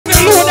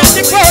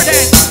big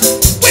burden.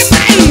 We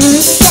might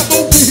lose some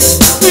of it.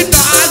 We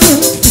not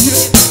lose fear.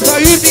 So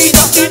you need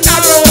up the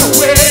narrow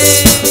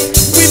way.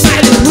 We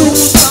might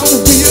lose some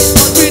of it.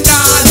 We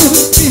not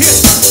lose fear.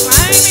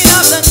 Climbing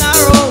up the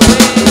narrow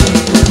way.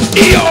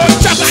 The old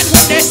dragon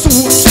with the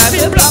sword shall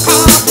be block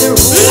off the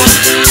road.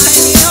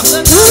 Climbing up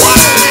the narrow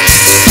way.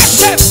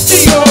 Worship the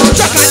old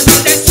dragon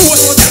with the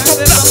sword shall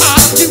be block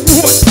off the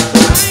road.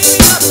 Climbing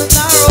up the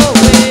narrow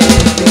way.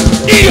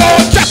 The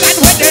old dragon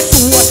with the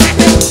sword.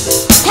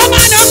 Come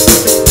on up.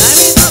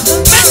 Climbing up the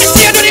Let me narrow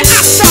see you do the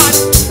action.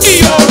 The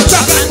old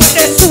dragon with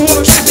the sword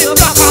shall be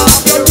block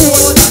off the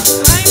road.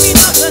 Climbing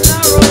up the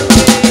narrow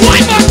way.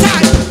 One more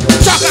time.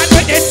 Dragon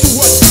with the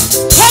sword.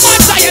 Come on,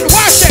 Zion,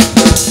 worship.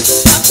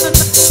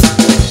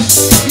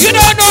 You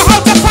don't know how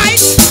to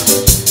fight?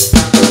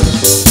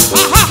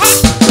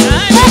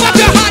 Move up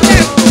your hand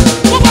then.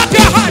 Move up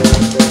your hand.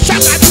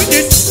 Dragon with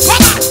this.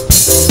 Come on.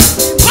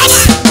 Come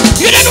on.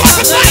 You don't know how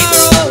to fight.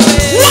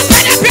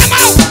 Open up your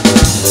mouth.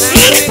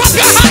 Lift up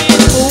your hand.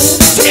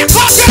 Take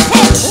off your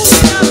coat.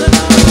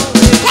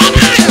 Come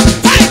on.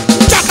 Fight.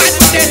 Dragon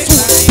with this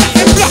sword.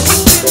 Block up.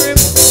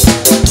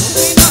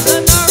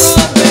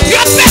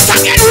 You better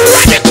get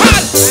radical.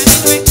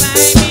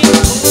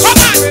 Come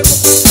on.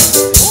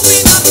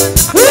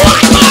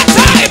 One more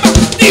time.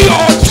 The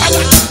old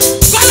dragon.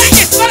 Go like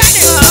this. Go like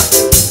this.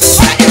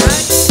 Go like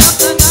this.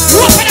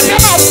 Open up your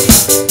mouth.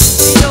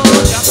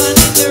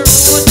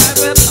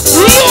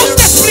 Lose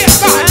this place,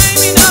 God.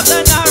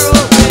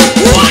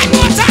 One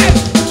more time.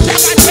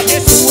 Dragon with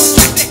this sword.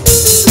 Check it.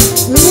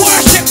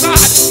 Worship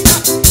God.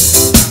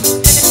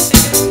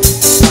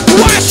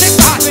 Worship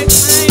God.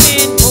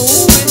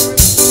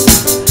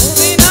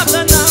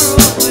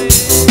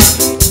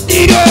 The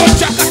old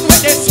dragon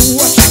with this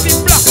sword. Check it.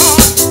 Block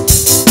off.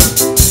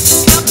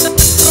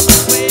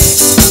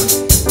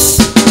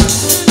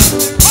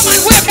 Come on,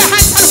 wave your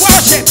hands and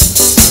worship.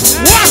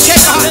 Worship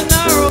God.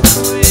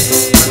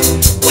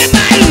 We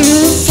might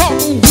lose some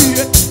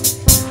weight.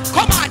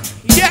 Come on.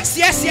 Yes,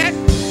 yes, yes.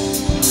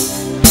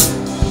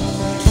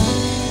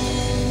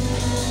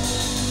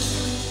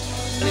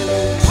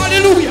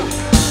 Hallelujah.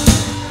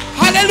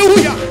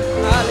 Hallelujah.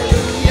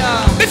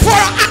 Before I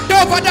hand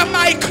over the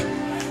mic,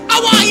 I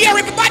want to hear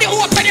everybody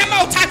open your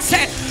mouth and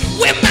say,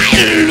 we might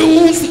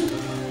lose.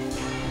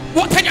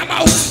 Open your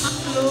mouth.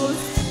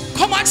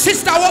 Come on,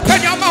 sister,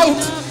 open your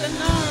mouth.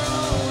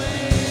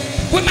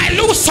 We might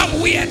lose some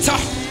weight,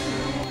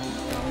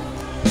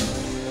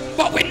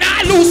 but we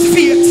not lose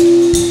faith.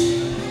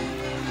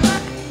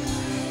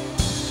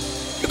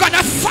 You're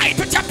gonna fight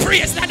with your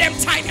praise that them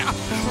time here.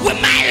 We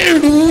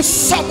might lose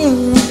some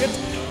weight.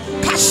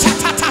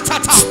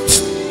 Kashatatata.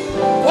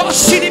 Oh,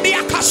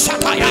 shidibia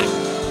kashataya.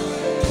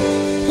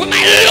 We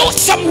might lose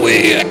some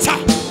weight,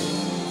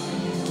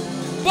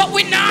 but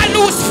we not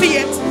lose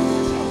faith.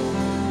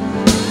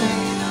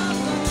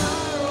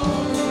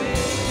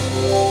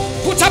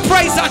 Put a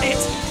praise on it.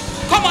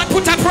 Come on,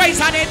 put a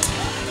praise on it.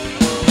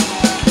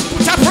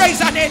 Put a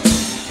praise on it.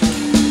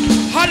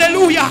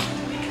 Hallelujah.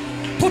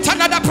 Put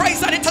another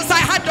praise on it as I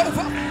hand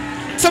over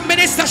to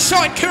Minister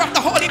Shaw and care of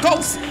the Holy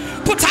Ghost.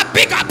 Put a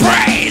bigger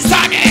praise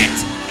on it.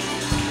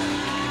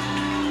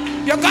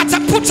 You got to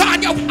put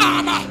on your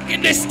armor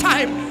in this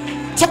time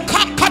to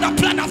conquer the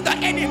plan of the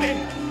enemy.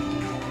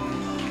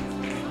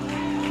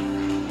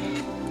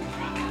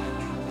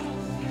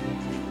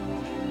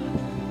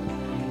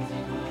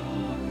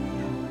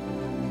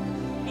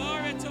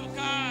 Glory to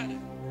God.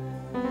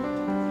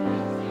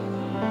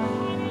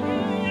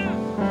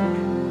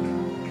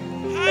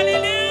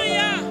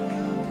 Hallelujah.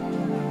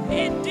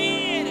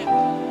 Indeed.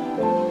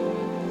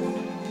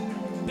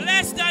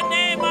 Bless the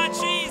name of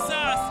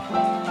Jesus.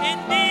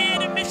 Indeed,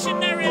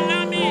 missionary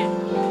Lammy.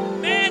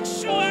 Make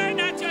sure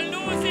that you're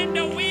losing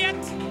the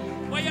weight,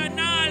 but you're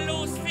not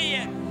lose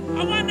fear.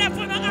 I wonder if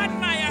you don't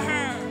admire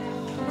her.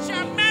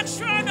 She'll make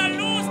sure to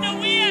lose the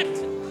weight,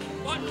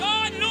 but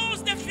God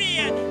lose the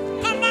fear.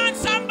 Come on,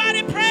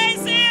 somebody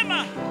praise him.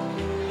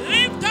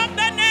 Lift up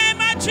the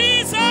name of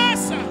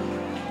Jesus.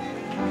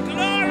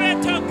 Glory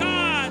to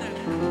God.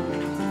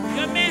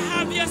 You may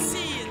have your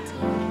seat.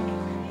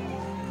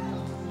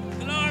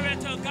 Glory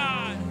to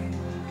God.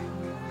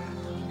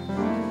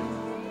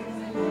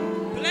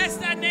 Bless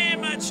the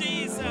name of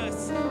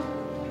Jesus.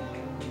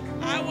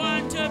 I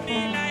want to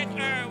be like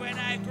her when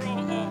I grow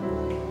up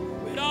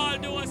with all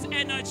those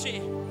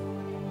energy.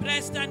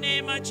 Bless the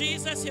name of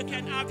Jesus. You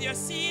can have your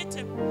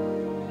seat.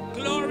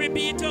 Glory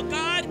be to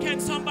God. Can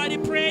somebody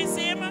praise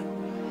him?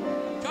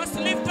 Just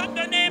lift up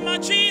the name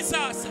of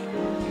Jesus.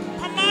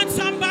 Come on,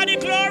 somebody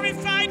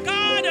glorify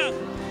God.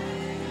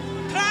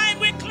 Climb,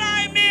 we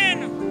climb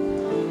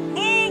in.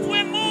 Move,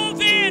 we move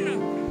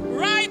in.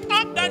 Right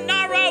up the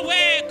narrow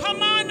way.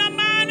 Come on,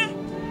 man.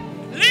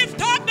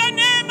 Lift up the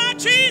name of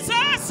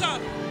Jesus.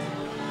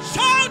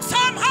 Shout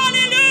some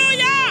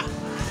hallelujah.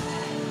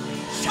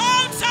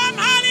 Shout some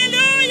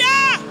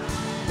hallelujah.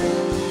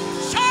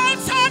 Shout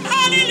some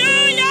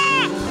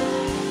hallelujah.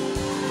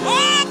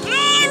 Oh,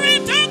 glory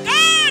to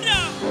God.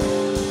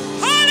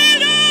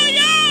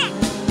 Hallelujah.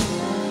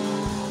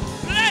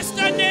 Bless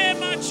the name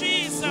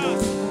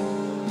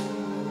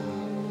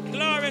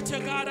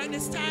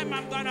this time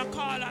I'm going to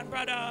call on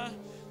Brother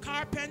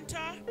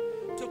Carpenter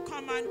to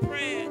come and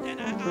pray. Then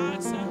I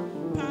ask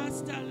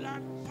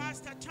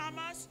Pastor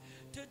Thomas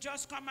to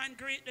just come and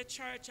greet the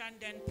church and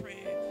then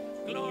pray.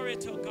 Glory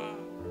to God.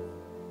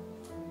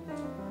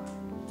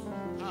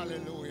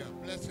 Hallelujah.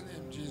 Bless the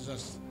name,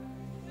 Jesus.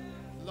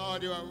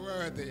 Lord, you are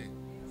worthy.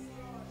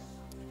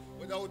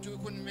 Without you,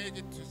 we couldn't make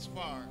it this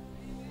far.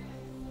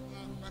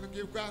 I'm going to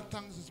give God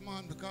thanks this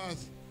morning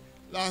because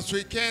last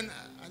weekend,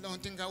 I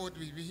don't think I would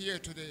be here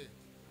today.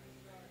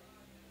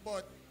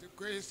 But the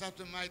grace of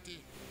the mighty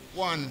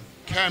one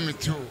carried me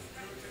through.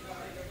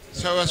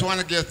 So I just want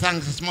to give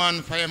thanks this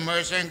morning for your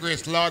mercy and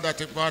grace, Lord, that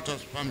you brought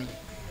us from.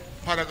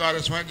 Father God, I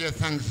just want to give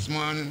thanks this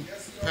morning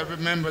for every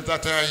member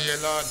that are here,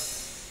 Lord.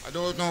 I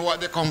don't know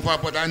what they come for,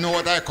 but I know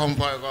what I come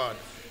for, God.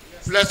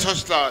 Bless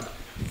us, Lord.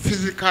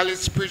 Physically,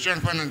 spiritually,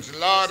 and financially.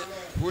 Lord,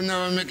 we'll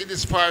never make it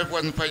this far if it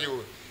wasn't for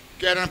you.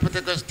 Get and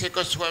protect us, take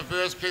us to our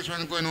various place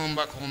when we're going home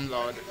back home,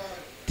 Lord.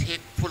 Take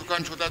full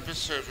control that we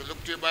serve. We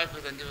look to you by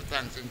faith and give you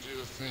thanks in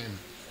Jesus' name.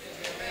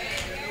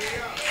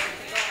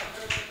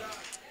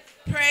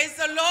 Praise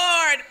the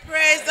Lord.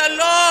 Praise the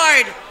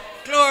Lord.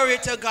 Glory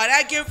to God.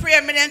 I give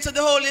preeminence to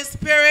the Holy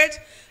Spirit,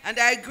 and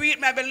I greet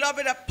my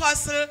beloved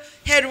apostle,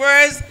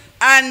 Edwards,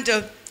 and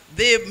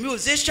the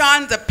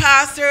musician, the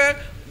pastor,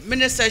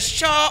 Minister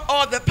Shaw,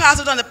 all the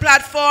pastors on the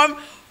platform,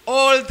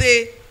 all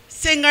the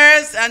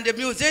singers and the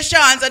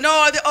musicians and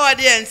all the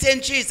audience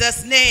in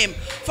Jesus' name.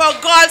 For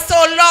God so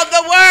loved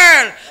the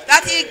world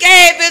that he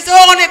gave his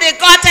only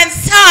begotten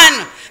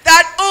Son,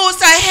 that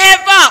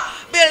whosoever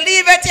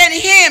believeth in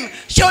him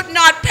should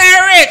not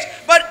perish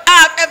but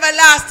have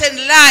everlasting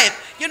life.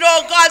 You know,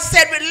 God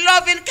said, with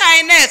loving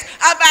kindness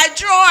have I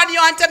drawn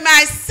you unto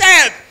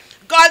myself.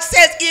 God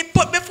says he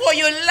put before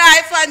you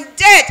life and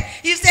death.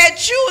 He said,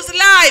 choose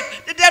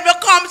life. The devil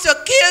comes to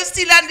kill,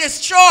 steal, and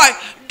destroy.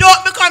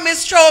 Don't become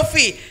his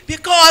trophy.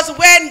 Because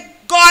when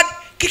God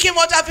kicked him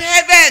out of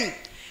heaven,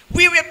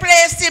 we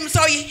replaced him,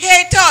 so he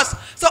hates us.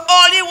 So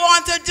all he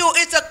wants to do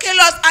is to kill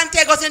us and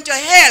take us into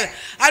hell.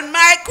 And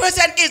my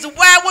question is,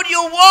 why would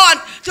you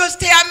want to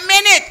stay a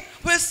minute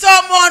with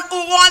someone who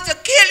wants to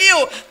kill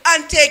you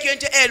and take you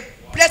into hell?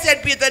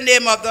 Blessed be the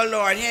name of the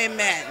Lord.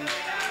 Amen.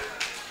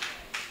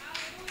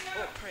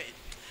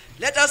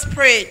 Let us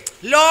pray.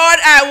 Lord,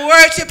 I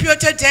worship you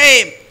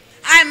today.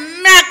 I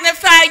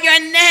magnify your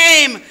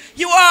name.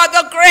 You are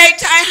the great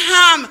I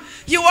am.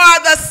 You are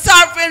the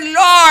sovereign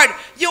Lord.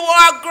 You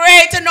are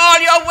great in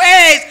all your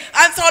ways.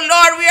 And so,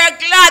 Lord, we are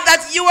glad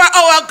that you are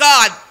our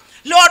God.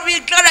 Lord, we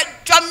are glad that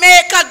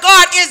Jamaica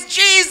God is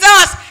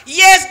Jesus.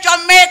 Yes,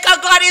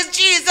 Jamaica God is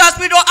Jesus.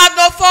 We don't have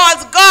no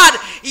false God.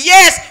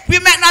 Yes,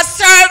 we might not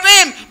serve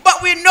him, but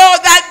we know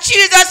that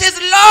Jesus is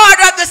Lord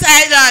of this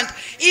island.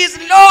 He's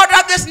Lord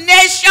of this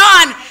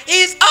nation.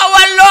 He's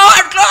our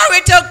Lord.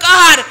 Glory to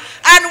God.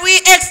 And we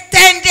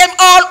extend him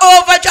all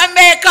over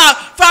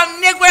Jamaica,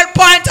 from Niguel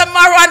Point to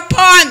Moran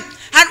Point.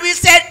 And we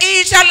said,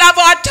 he shall have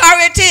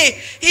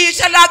authority. He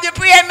shall have the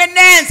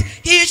preeminence.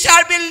 He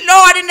shall be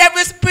Lord in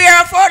every sphere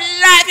of our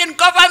life, in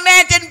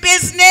government, in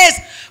business,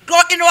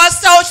 in our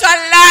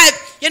social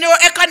life, in our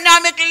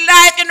economic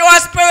life, in our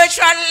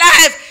spiritual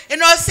life,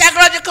 in our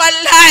psychological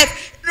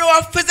life, in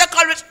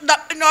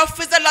our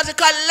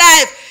physiological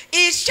life.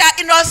 He shall,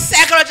 in our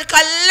psychological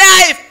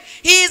life,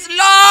 he is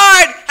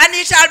Lord, and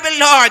he shall be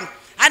Lord.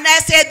 And I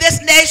say this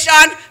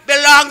nation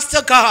belongs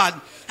to God.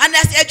 And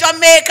I say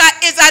Jamaica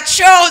is a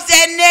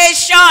chosen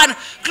nation.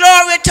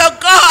 Glory to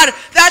God,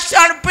 that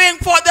shall bring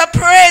forth the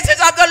praises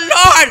of the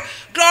Lord.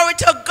 Glory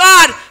to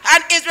God.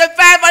 And his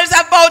revival is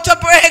about to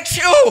break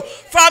through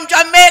from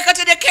Jamaica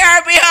to the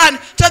Caribbean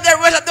to the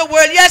rest of the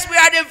world. Yes, we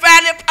are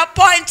divinely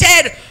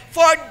appointed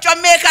for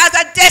Jamaica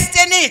as a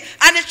destiny,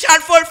 and it shall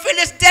fulfill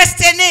its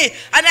destiny.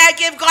 And I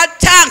give God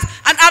thanks.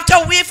 And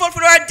after we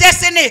fulfill our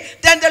destiny,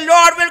 then the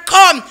Lord will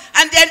come,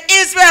 and then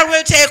Israel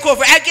will take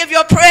over. I give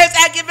you praise,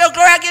 I give you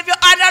glory, I give you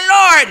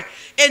honor, Lord.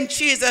 In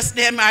Jesus'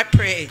 name I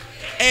pray.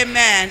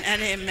 Amen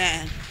and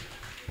amen.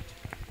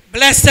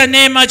 Bless the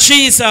name of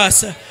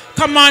Jesus.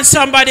 Come on,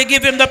 somebody,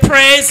 give him the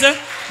praise.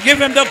 Give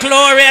him the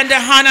glory and the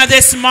honor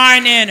this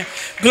morning.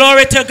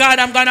 Glory to God.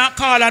 I'm going to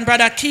call on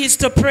Brother Keys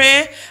to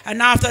pray.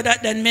 And after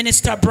that, then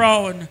Minister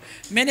Brown.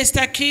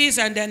 Minister Keys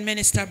and then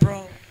Minister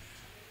Brown.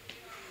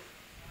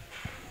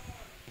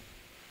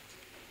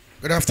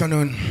 Good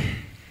afternoon.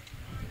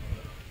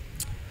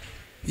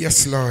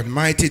 Yes, Lord.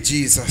 Mighty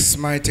Jesus,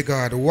 mighty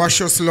God. Wash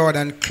us, Lord,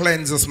 and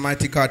cleanse us,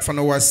 mighty God, from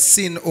our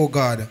sin, O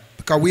God.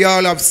 Because we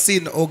all have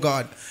sinned, O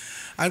God,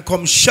 and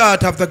come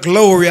short of the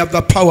glory of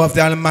the power of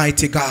the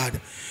Almighty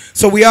God.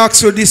 So we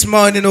ask you this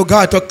morning, O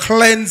God, to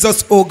cleanse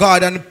us, O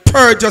God, and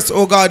purge us,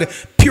 O God.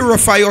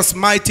 purify us,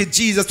 mighty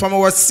Jesus, from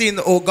our sin,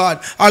 oh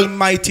God,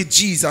 almighty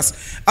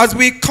Jesus. As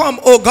we come,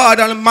 oh God,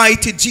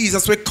 almighty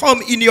Jesus, we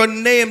come in your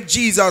name,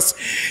 Jesus.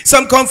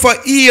 Some come for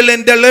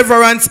healing,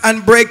 deliverance,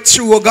 and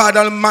breakthrough, oh God,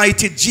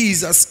 almighty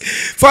Jesus.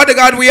 Father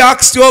God, we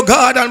ask you, oh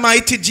God,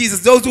 almighty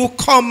Jesus, those who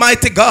come,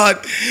 mighty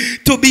God,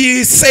 to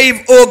be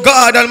saved, oh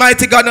God,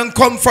 almighty God, and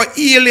come for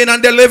healing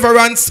and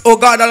deliverance, oh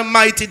God,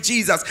 almighty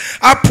Jesus.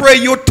 I pray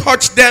you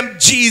touch them,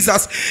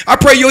 Jesus. I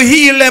pray you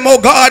heal them, oh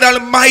God,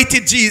 almighty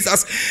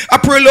Jesus. I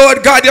pray,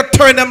 Lord God, you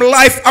turn them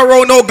life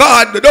around, oh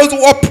God. Those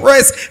who are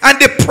oppressed and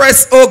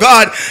depressed, oh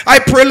God. I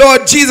pray,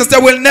 Lord Jesus, they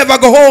will never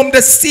go home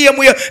the same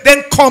way.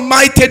 Then come,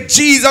 mighty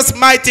Jesus,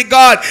 mighty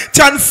God.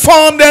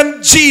 Transform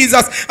them,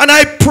 Jesus. And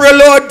I pray,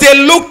 Lord, they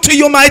look to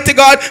you, mighty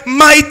God,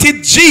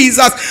 mighty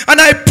Jesus. And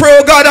I pray,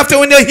 oh God, after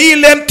when you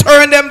heal them,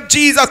 turn them,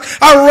 Jesus,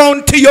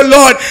 around to you,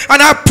 Lord.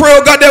 And I pray,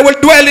 oh God, they will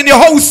dwell in your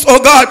house,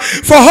 oh God,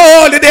 for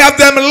all the day of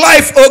them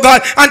life, oh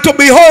God, and to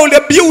behold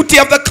the beauty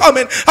of the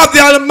coming of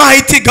the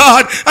Almighty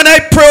God. And I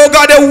pray, oh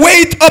God, they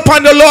wait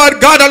upon the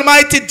Lord God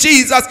Almighty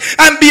Jesus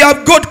and be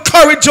of good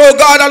courage, oh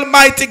God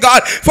Almighty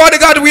God. Father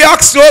God, we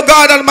ask, oh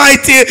God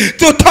Almighty,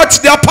 to touch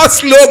the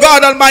apostle, oh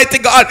God Almighty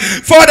God.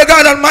 Father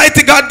God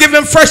Almighty God, give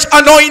him fresh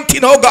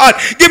anointing, oh God.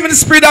 Give him the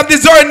spirit of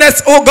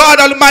discernment, oh God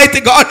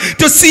Almighty God,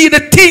 to see the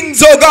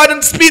things, oh God,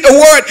 and speak the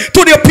word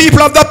to the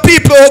people of the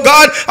people, oh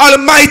God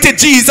Almighty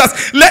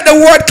Jesus. Let the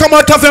word come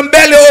out of him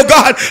belly, oh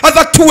God, as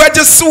a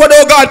two-edged sword,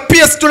 oh God,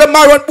 pierce to the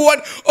marrow and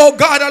bone, oh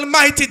God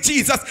Almighty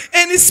Jesus.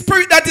 Any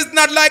spirit that is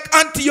not like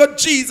unto you,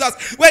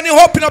 Jesus, when you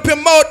open up your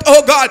mouth,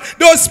 oh God,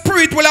 those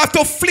spirits will have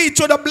to flee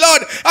through the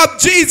blood of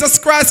Jesus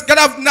Christ, God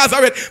of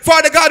Nazareth.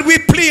 Father God, we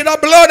plead the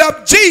blood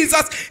of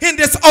Jesus in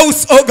this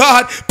house, oh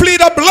God. Plead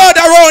the blood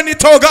around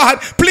it, oh God.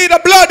 Plead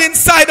the blood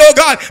inside, oh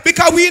God,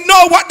 because we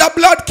know what the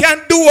blood can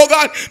do, oh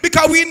God,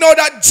 because we know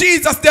that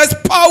Jesus, there's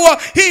power,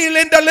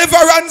 healing,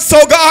 deliverance,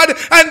 oh God,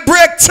 and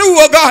breakthrough,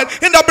 oh God,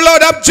 in the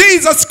blood of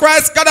Jesus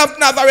Christ, God of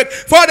Nazareth.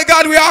 Father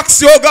God, we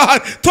ask you, oh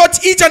God,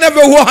 touch each and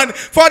every one.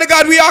 Father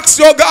God, we ask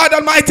you, oh God,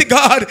 Almighty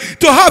God,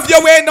 to have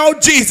your way now,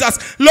 Jesus.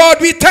 Lord,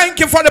 we thank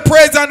you for the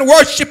praise and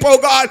worship, oh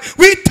God.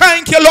 We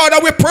thank you, Lord,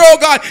 and we pray, oh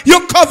God,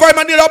 you cover him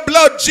under the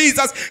blood,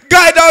 Jesus.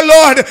 Guide our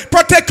Lord,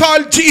 protect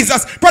all,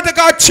 Jesus. Protect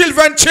our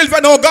children,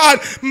 oh God.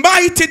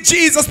 Mighty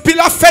Jesus, build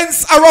a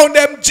fence around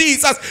them,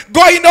 Jesus.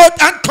 Going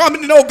out and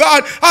coming in, oh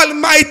God,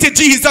 Almighty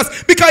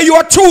Jesus, because you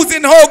are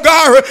choosing, oh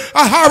God,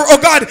 oh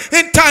God,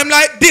 in time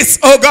like this,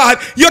 oh God.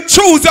 You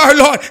choose her,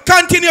 Lord.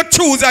 Continue to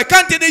choose her.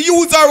 Continue to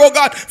use her, oh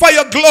God, for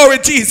your glory,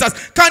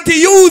 Jesus. Continue to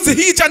use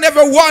each and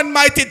every one,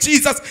 mighty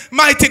Jesus,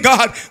 mighty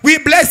God. We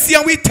bless you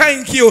and we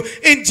thank you.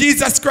 In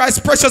Jesus Christ's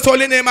precious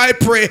holy name I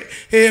pray.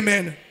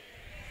 Amen.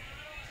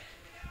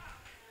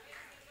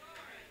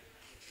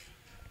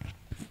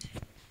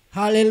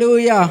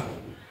 Hallelujah.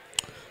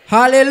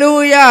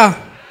 Hallelujah.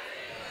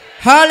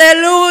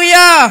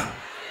 Hallelujah.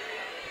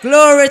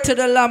 Glory to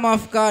the Lamb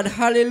of God.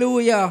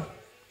 Hallelujah.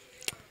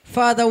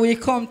 Father, we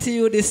come to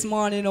you this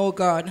morning, oh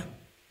God.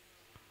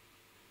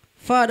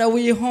 Father,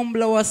 we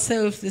humble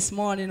ourselves this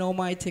morning,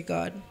 Almighty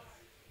God.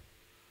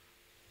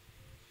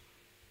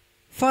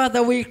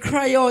 Father, we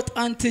cry out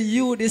unto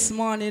you this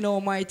morning,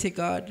 Almighty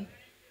God.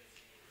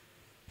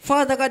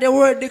 Father God, the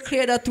word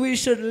declared that we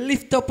should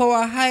lift up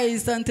our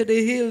eyes unto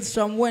the hills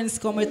from whence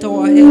cometh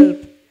our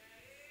help.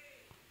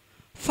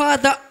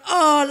 Father,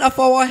 all of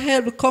our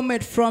help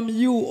cometh from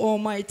you,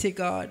 Almighty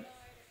God.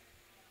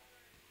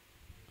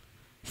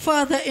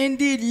 Father,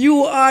 indeed,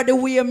 you are the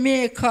way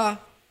maker.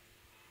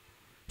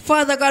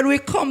 Father God, we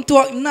come to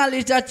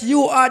acknowledge that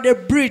you are the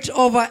bridge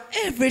over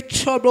every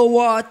troubled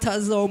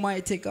waters,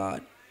 Almighty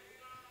God.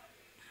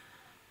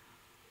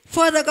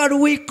 Father God,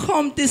 we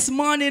come this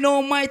morning,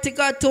 Almighty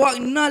God, to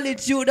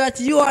acknowledge you that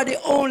you are the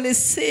only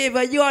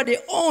Savior. You are the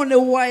only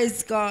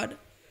wise God.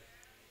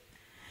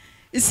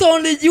 It's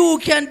only you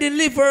can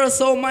deliver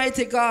us,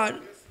 Almighty God.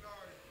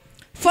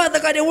 Father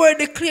God, the word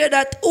declared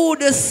that who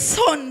the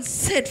Son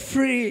set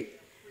free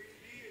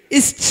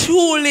is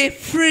truly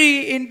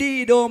free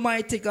indeed,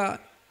 Almighty God.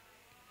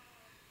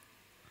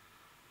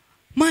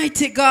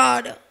 Mighty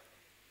God,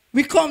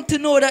 we come to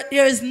know that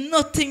there is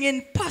nothing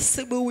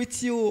impossible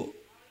with you.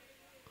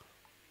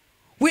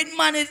 With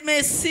man it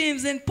may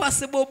seem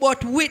impossible,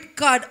 but with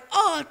God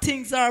all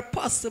things are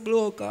possible,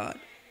 oh God.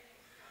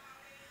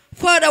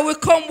 Father, we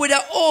come with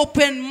an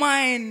open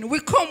mind. We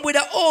come with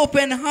an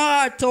open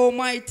heart,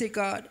 Almighty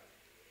God.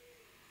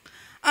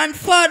 And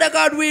Father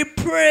God, we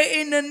pray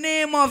in the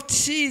name of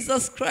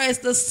Jesus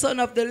Christ, the Son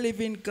of the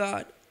living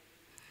God.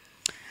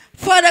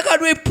 Father God,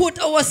 we put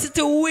our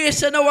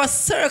situation, our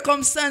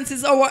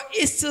circumstances, our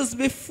issues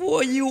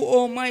before you,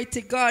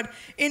 Almighty God,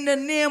 in the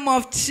name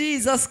of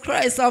Jesus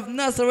Christ of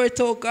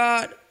Nazareth, oh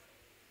God.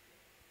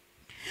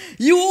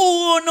 You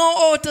who know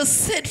how to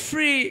set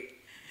free.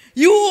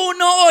 You who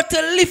know how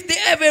to lift the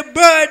heavy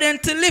burden,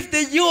 to lift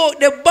the yoke,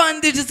 the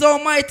bondages,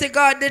 Almighty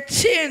God, the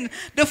chain,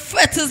 the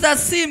fetters that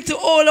seem to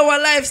hold our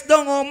lives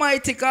down,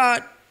 Almighty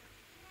God.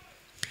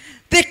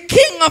 the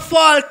King of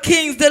all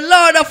kings, the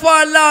Lord of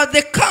all lords,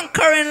 the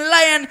conquering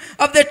Lion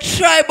of the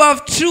tribe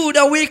of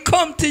Judah, we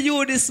come to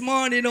you this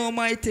morning,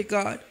 Almighty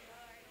God.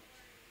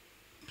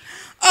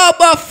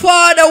 Abba,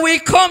 Father, we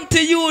come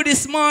to you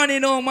this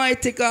morning,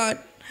 Almighty God.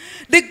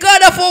 The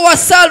God of our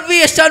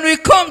salvation, we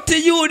come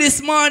to you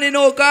this morning,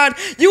 oh God.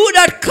 You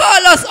that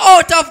call us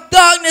out of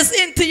darkness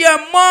into your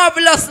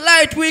marvelous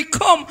light, we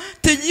come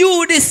to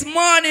you this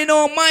morning,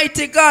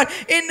 Almighty God,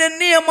 in the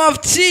name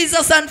of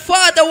Jesus. And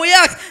Father, we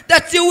ask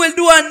that you will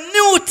do a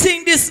new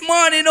thing this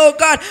morning, oh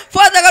God.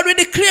 Father God, we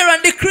declare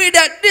and decree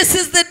that this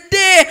is the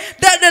day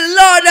that the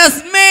Lord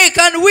has made,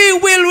 and we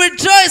will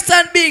rejoice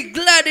and be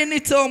glad in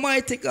it,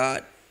 Almighty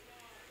God.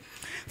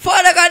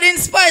 Father God, in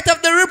spite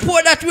of the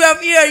report that we have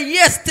here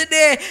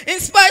yesterday, in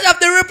spite of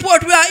the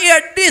report we are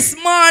here this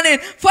morning,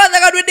 Father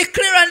God, we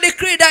declare and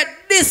decree that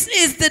this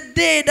is the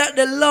day that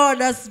the Lord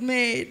has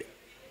made.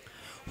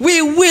 We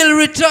will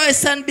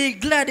rejoice and be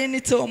glad in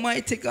it,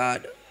 Almighty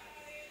God.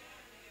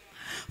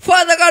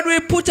 Father God, we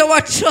put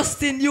our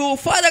trust in you.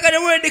 Father God,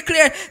 the word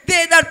declare,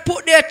 they that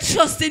put their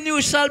trust in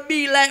you shall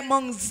be like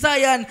Mount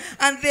Zion,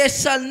 and they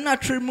shall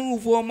not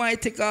remove,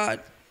 Almighty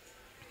God.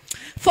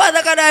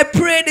 Father God, I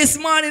pray this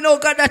morning, oh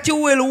God, that you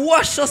will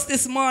wash us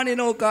this morning,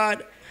 oh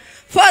God.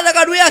 Father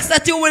God, we ask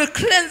that you will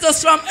cleanse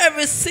us from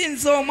every sin,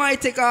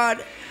 Almighty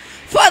God.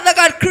 Father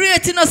God,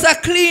 create in us a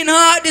clean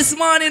heart this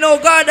morning, oh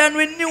God, and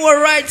renew a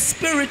right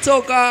spirit,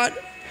 oh God.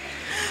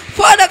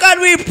 Father God,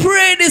 we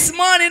pray this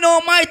morning,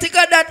 Almighty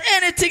God, that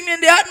anything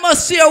in the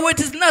atmosphere which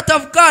is not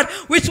of God,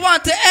 which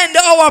want to end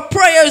our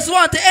prayers,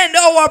 want to end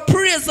our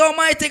prayers,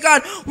 Almighty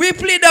God, we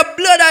plead the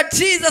blood of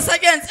Jesus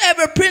against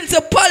every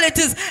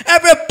principalities,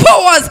 every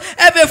powers,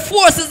 every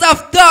forces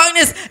of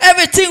darkness,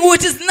 everything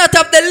which is not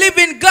of the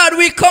living God.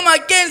 We come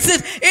against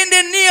it in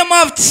the name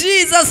of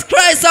Jesus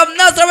Christ of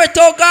Nazareth,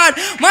 oh God.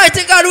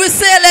 Mighty God, we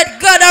say, let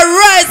God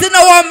arise in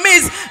our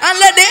midst and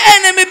let the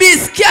enemy be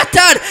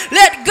scattered.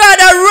 Let God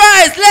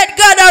arise. Let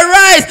God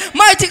arise.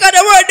 Mighty God,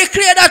 the word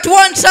declare that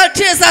one shall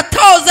chase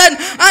 1,000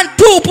 and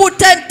two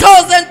put 10,000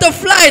 to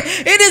flight.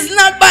 It is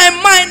not by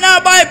might nor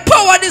by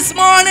power this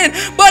morning,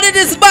 but it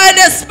is by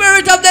the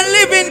Spirit of the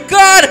living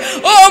God.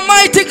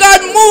 Almighty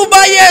God, move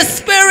by your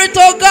Spirit,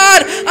 oh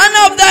God, and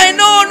of thine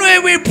own way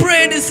we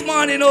pray this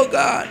morning, oh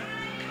God.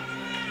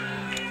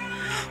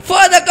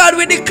 Father God,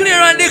 we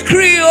declare and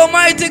decree,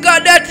 Almighty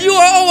God, that you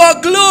are our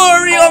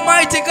glory,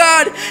 Almighty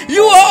God.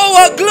 You are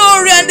our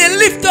glory and the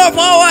lift of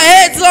our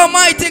heads,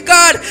 Almighty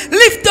God.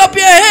 Lift up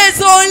your heads,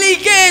 holy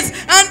gates,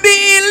 and be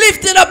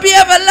lifted up the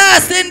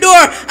everlasting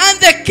door, and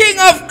the King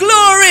of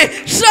glory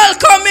shall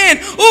come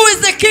in. Who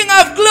is the King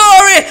of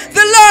glory?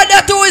 The Lord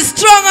that who is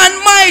strong and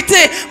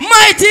mighty,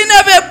 mighty in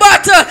every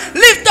battle.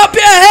 Lift up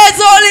your heads,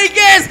 holy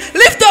gates.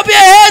 Lift up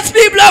your heads,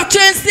 people of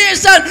Train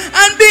Station,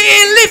 and be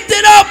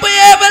lifted up by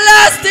your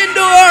everlasting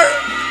door.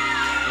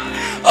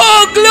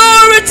 Oh,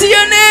 glory to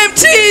your name,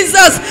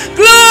 Jesus.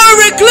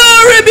 Glory,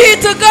 glory be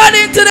to God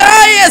into the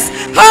highest.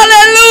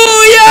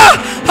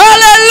 Hallelujah,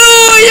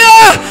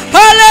 hallelujah,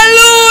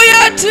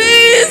 hallelujah,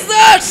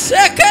 Jesus.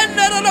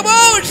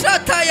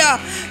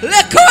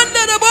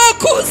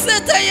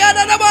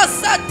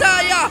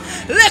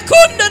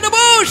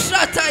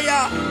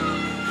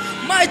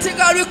 Mighty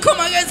God, we come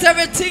against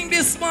everything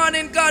this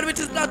morning, God, which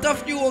is not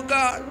of you, oh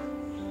God.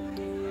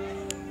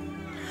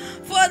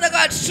 Father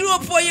God, show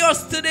up for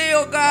us today,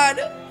 oh God.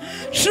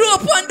 Show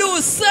up and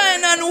do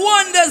signs and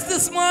wonders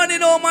this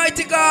morning,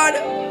 Almighty God.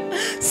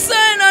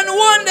 Signs and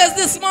wonders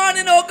this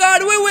morning, oh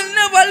God. We will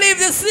never leave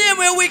the same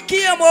way we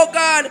came, oh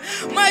God.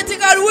 Mighty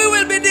God, we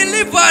will be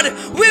delivered.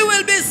 We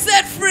will be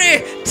set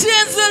free.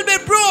 Chains will be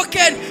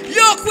broken.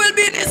 Yoke will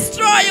be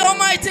destroyed,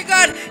 Almighty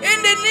God. In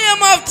the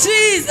name of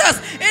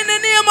Jesus. In the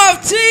name of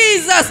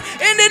Jesus.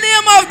 In the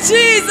name of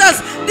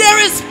Jesus. There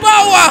is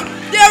power.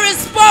 There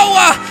is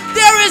power.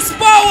 There is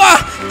power.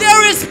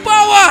 There is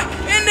power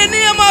in the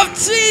name of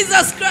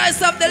Jesus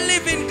Christ of the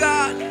living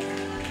God.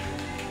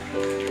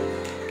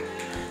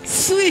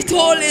 Sweet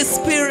Holy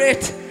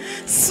Spirit,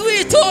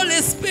 sweet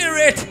Holy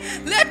Spirit,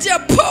 let your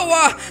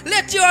power,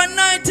 let your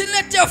anointing,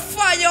 let your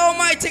fire,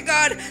 Almighty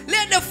God,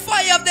 let the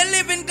fire of the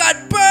living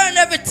God burn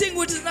everything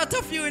which is not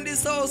of you in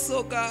this house,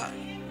 oh God.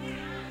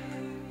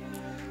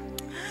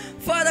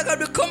 Father God,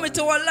 we commit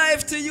our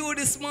life to you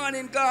this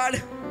morning,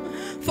 God.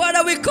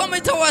 Father, we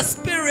commit our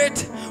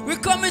spirit, we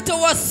commit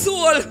our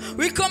soul,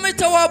 we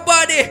commit our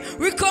body,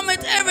 we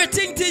commit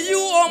everything to you,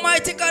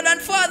 Almighty God. And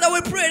Father,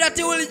 we pray that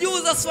you will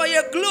use us for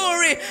your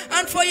glory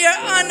and for your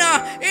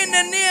honor in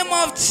the name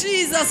of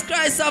Jesus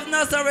Christ of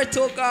Nazareth,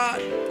 oh God.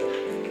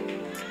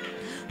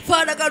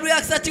 Father God, we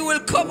ask that you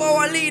will cover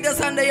our leaders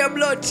under your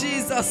blood,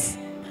 Jesus.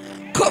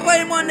 Cover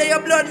him under your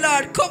blood,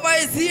 Lord. Cover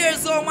his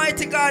ears,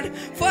 Almighty God.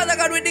 Father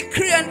God, we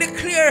decree and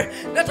declare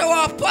that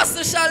our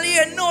apostle shall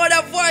hear no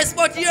other voice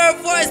but your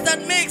voice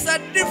that makes a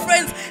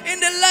difference in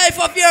the life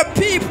of your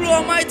people,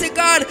 Almighty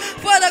God.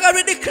 Father God,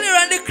 we declare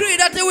and decree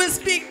that he will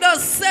speak,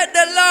 thus said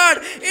the Lord,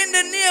 in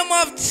the name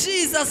of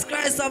Jesus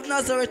Christ of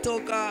Nazareth, oh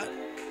God.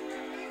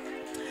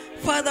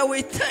 Father,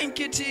 we thank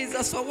you,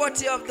 Jesus, for what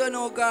you have done,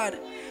 oh God.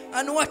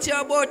 and what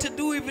you're about to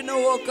do even now,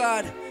 oh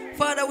God.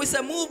 Father, we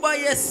say, move by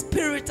your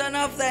spirit and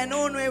have thine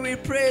own way, we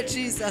pray,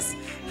 Jesus.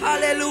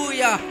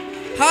 Hallelujah.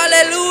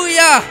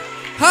 Hallelujah.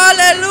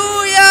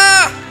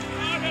 Hallelujah.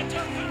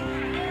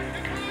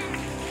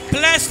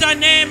 Bless the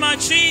name of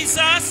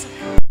Jesus.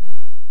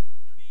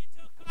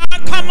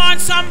 Come on,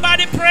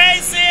 somebody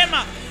praise him.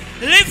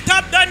 Lift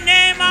up the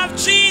name of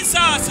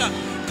Jesus.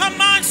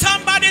 Come on,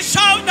 somebody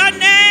shout the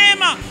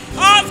name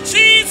of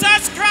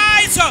Jesus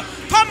Christ.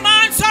 Come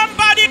on,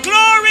 somebody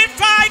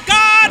glorify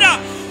God.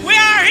 We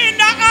are in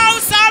the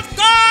house of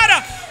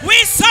God. We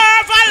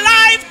serve a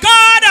live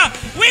God.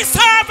 We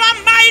serve a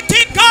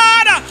mighty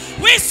God.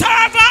 We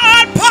serve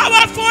an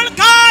all-powerful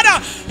God.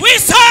 We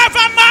serve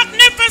a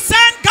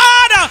magnificent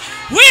God.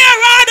 Where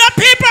are the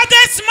people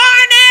this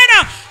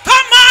morning?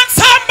 Come on,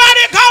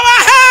 somebody go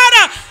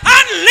ahead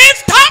and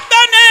lift up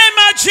the name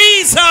of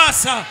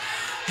Jesus.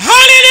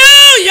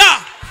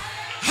 Hallelujah.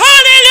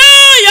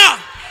 Hallelujah.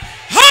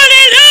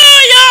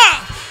 Hallelujah.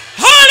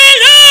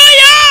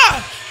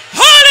 Hallelujah.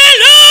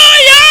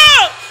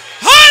 Hallelujah.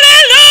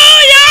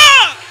 Hallelujah.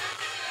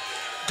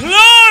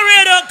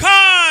 Glory to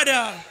God.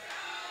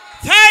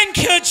 Thank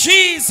you,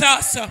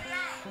 Jesus.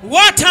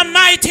 What a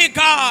mighty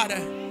God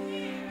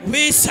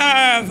we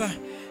serve.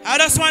 I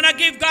just want to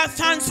give God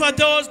thanks for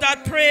those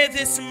that pray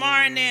this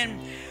morning.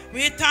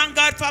 We thank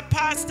God for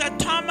Pastor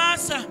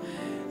Thomas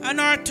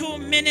and our two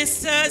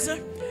ministers.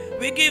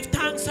 We give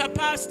thanks for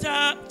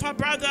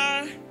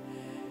Brother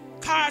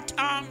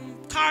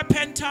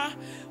Carpenter.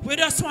 We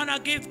just want to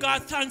give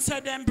God thanks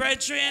for them,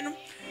 brethren.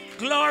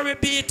 Glory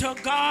be to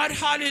God.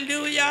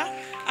 Hallelujah.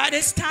 At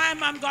this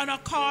time, I'm going to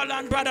call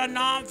on Brother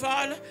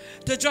Norval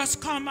to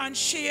just come and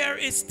share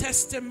his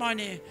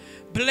testimony.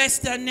 Bless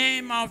the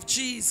name of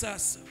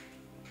Jesus.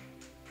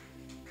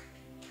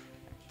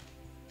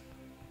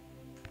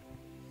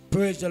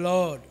 Praise the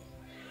Lord.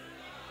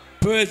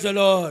 Praise the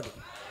Lord.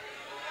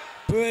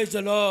 Praise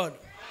the Lord.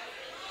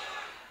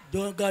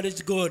 God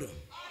is good.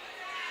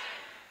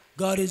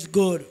 God is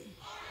good.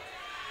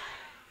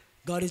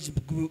 God is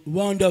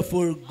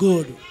wonderful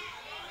good.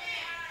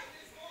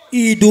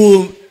 He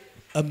do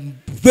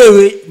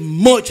very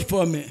much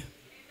for me.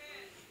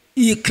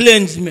 He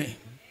cleansed me.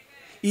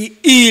 He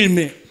healed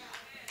me.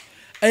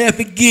 I have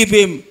to give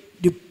him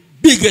the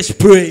biggest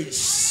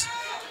praise.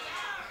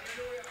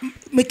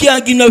 I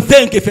can't give no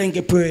thank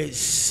you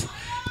praise.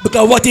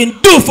 Because what he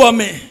do for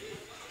me,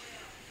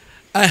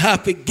 I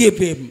have to give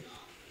him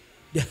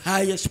the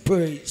highest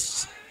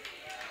praise.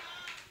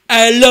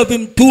 I love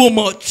him too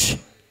much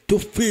to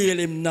feel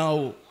him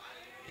now.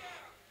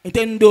 And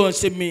then don't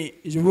see me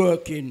is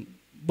working,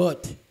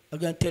 but I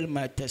can tell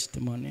my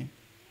testimony.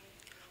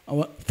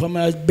 From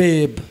my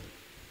babe,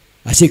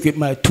 I sick with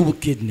my 2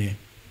 kidney.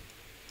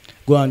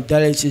 Go on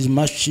dialysis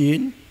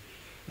machine.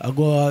 I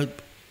go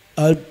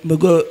every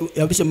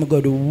time I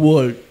go to the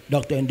world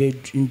doctor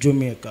in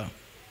Jamaica.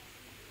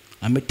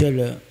 And I tell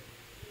her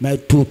my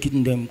 2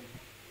 kidney them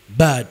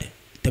bad,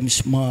 them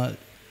small.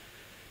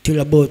 Till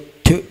about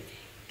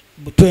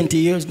 20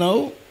 years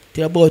now.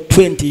 Till about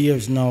 20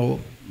 years now.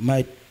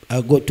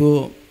 I go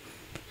to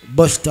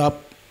bus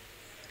stop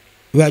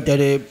right at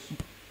the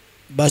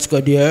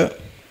basket there.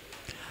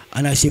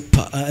 And I say,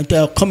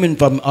 until I'm coming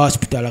from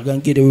hospital, I can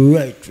get it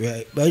right.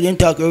 But I didn't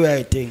talk the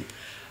right thing.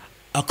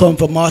 I come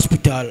from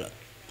hospital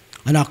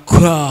and I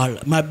crawl.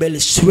 My belly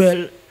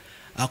swell.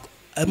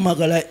 I'm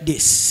go like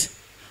this.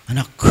 And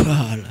I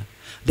crawl.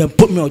 Then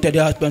put me out of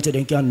the hospital and say,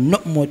 they can't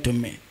knock more to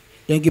me.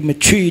 Then give me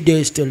 3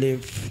 days to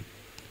live.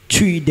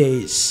 3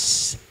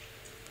 days.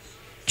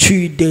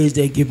 3 days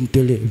they give me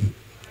to live.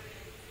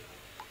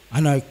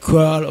 And I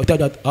crawl out of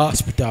that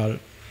hospital,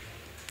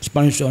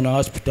 Spanish Town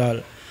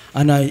Hospital,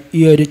 and I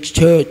hear the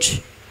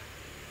church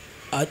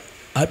at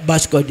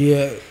Basco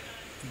there,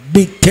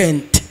 big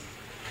tent.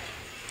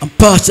 And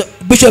Pastor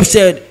Bishop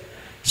said,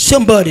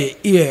 somebody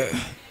here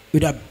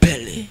with a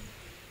belly,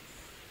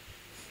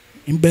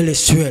 in belly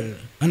swell.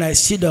 And I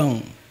sit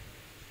down,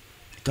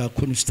 because I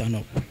couldn't stand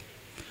up.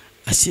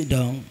 I sit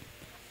down,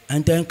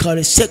 and then call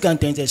the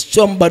second time, said,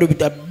 somebody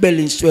with a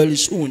belly swell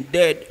is soon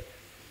dead.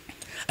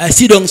 I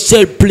sit down,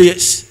 cell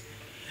place,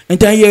 and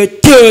then hear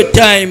 3rd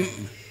time,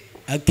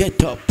 I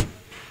get up.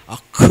 I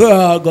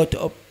crawl, got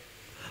up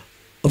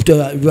to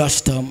the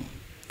rostrum.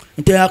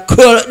 And then I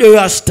crawl at the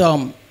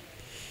rostrum.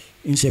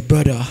 And say,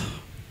 brother,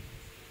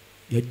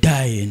 you're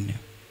dying.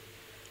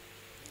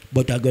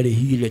 But I got to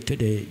heal you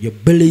today. You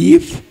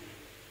believe?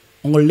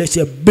 Unless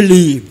you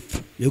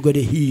believe, you're going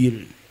to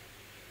heal.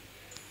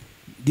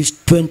 This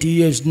 20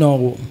 years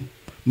now,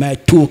 my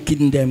 2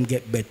 kidney them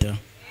get better.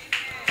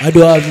 I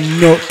don't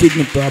have no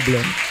kidney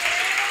problem.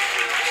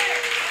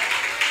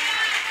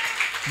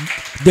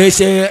 They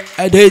say,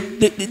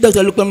 the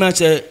doctor look at me and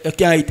say, I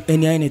can't eat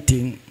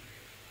anything.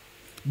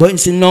 But you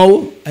see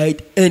now, I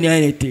eat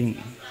anything.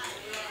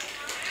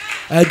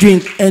 I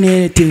drink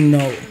anything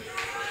now.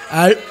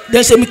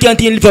 They say, I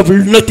can't live up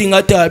nothing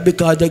at all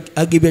because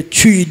I give you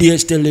 3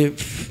 days to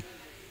live.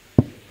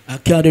 I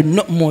can't do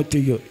nothing more to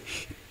you.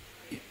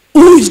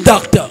 Who is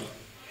doctor?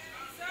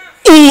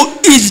 Who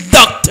is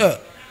doctor?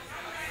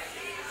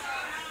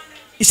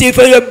 You see, if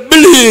you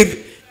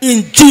believe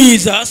in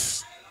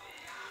Jesus,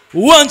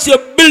 once you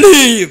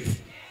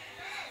believe,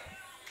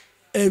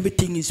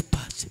 everything is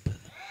possible.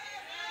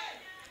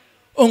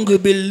 Only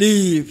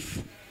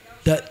believe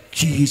that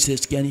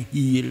Jesus can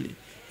heal.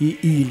 He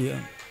heal you.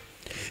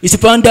 You see,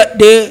 from that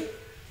day,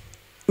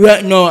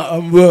 right now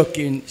I'm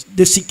working,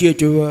 the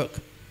security work,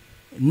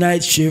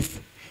 night shift,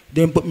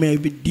 then put me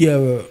with day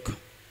work.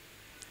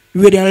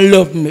 Really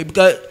love me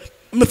because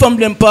my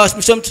family passed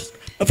me.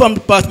 My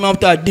family passed me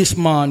after this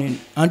morning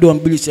and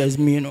don't believe it's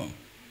me, you know.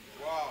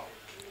 Wow.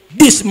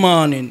 This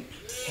morning,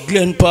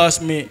 Glenn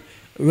passed me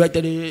right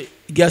at the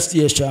gas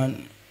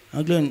station.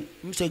 And Glenn,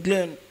 I said,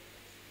 Glenn,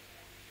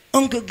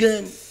 Uncle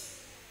Glenn.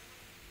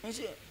 I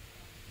said,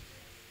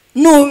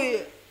 no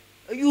way.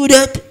 Are you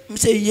that? I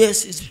said,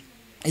 yes,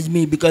 it's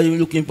me because you're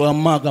looking for a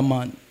MAGA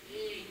man.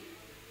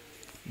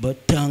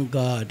 But thank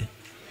God.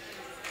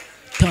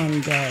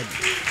 Thank God.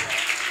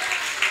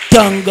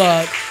 Thank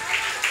God.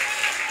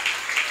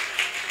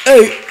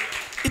 Hey,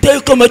 if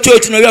you come to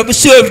church, you know, you have to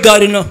serve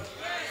God, you know.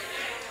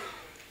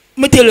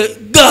 I tell you,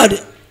 God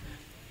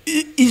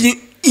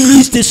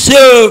is to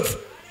serve.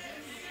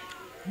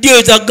 There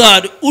is a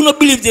God. Who don't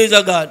believe there is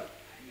a God?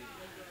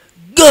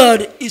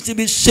 God is to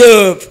be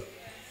served.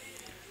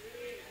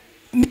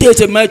 I tell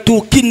you, my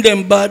 2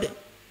 kingdom bad.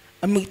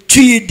 I'm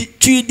 3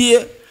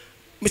 days.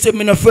 I say,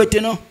 I'm not afraid,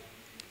 you know.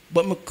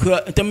 But I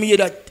cry. I tell me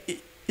that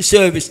the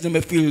service makes me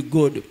feel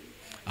good.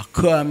 I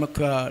cry, I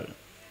cry.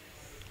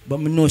 But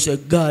I know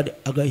that God is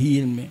going to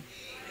heal me.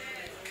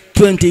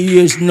 20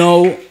 years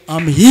now,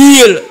 I'm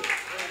healed.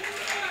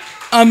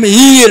 I'm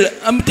healed.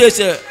 I'm telling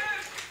you,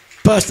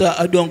 Pastor,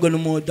 I don't go no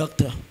more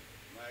doctor.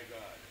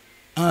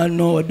 I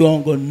know I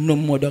don't go no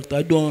more doctor.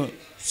 I don't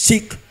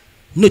sick.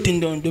 Nothing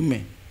don't do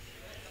me.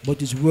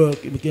 But it's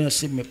work. You can't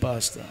see me,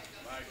 Pastor.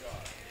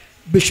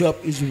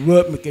 Bishop is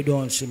work. You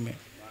don't see me.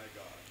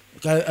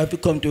 I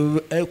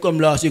come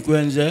last week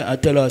Wednesday. I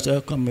tell us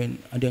I come in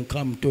and then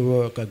come to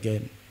work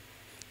again.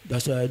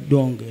 That's why I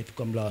don't get to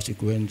come last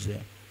week Wednesday.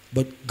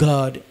 But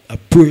God, I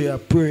pray. I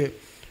have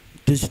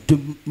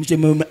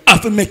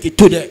to make it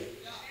today.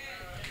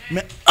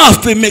 I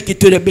have to make it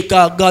today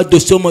because God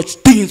does so much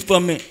things for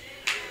me.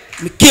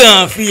 I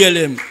can't feel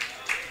him.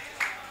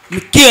 I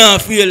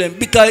can't feel him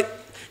because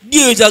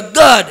there is a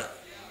God.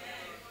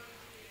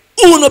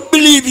 Who don't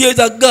believe there is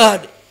a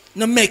God,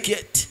 no make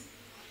it.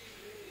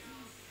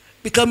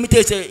 Because I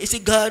tell you, say,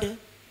 God,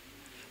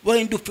 what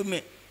you do for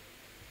me?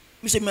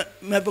 I say, I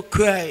never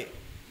cry.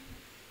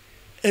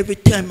 Every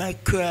time I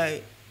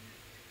cry,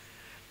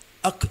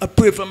 I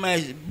pray for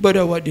my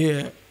brother over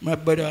there. My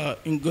brother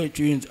in going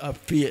through a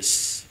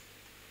face.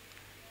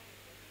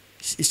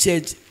 He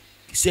said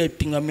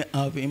thing I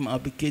have him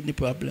have a kidney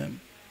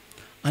problem.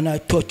 And I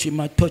touch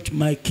him, I touch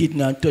my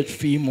kidney and touch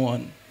him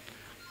one.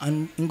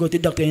 And I go to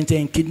the doctor and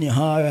say kidney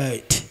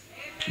alright.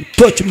 I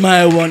touch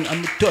my one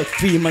and I touch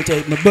him and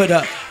say, my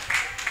brother,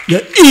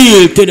 you're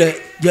ill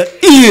today. You're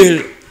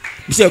ill.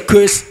 I say,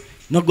 Chris,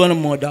 not going to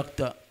more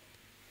doctor.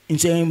 He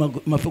say, I go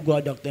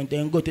to doctor and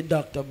then go to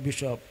doctor,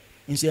 Bishop.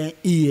 He say,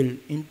 ill.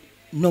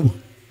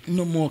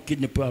 No more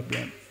kidney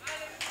problem.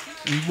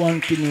 And one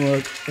kidney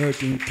was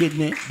hurting,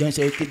 kidney, then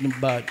say kidney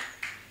bad.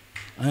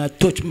 And I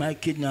touch my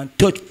kidney and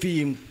touch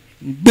him,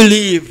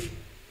 believe.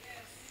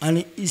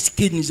 And his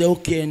kidney is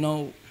okay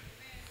now.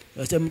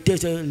 I said,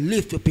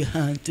 lift up your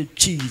hand to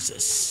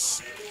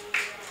Jesus.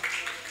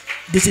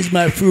 This is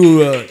my few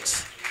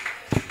words.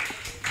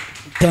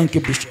 Thank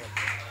you, Bishop.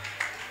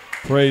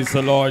 Praise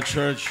the Lord,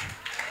 church.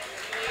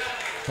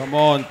 Come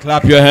on,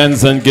 clap your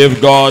hands and give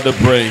God the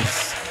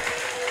praise.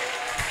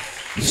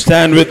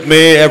 Stand with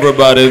me,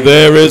 everybody.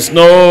 There is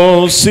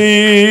no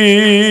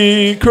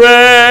secret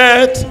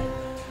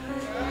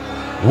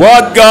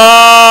what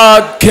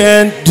God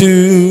can't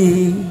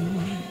do.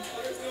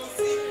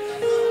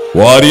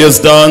 What He has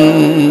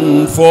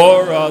done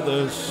for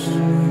others,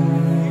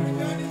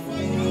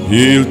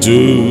 He'll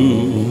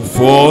do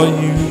for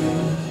you.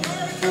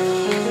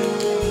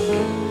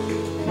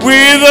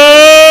 With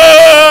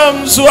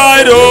arms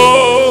wide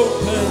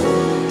open,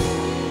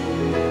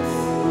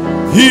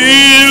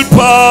 He'll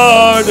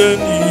pardon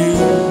you.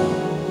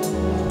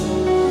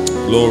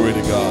 Glory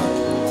to God.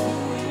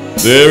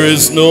 There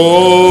is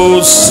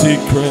no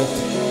secret.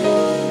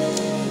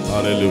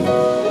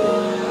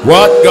 Hallelujah.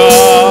 What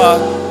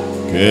God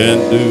can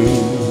do.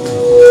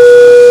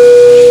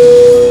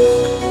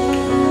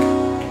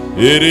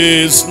 It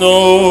is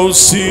no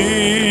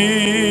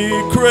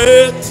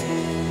secret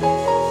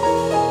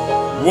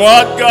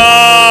what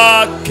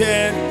God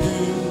can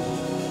do.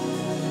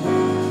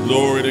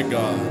 Glory to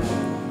God.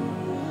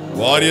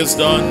 What He has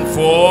done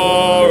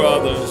for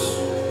others,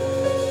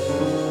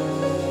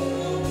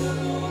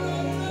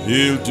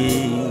 He'll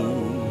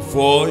do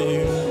for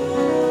you.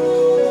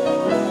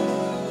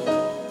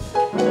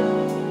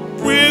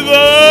 With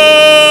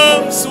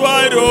arms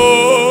wide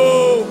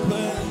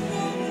open,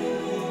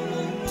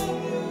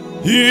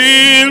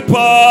 He'll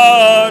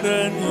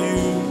pardon you.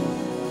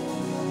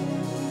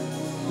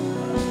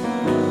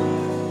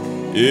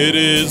 It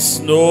is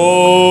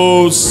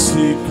no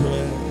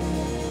secret.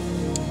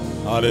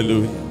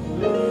 Hallelujah.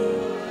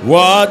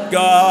 What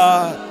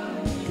God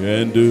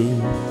can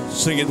do.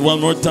 Sing it one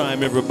more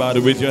time, everybody,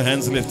 with your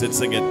hands lifted.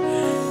 Sing it.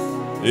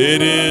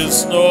 It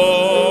is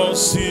no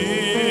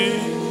secret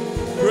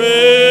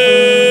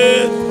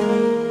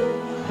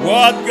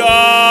what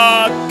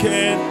God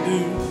can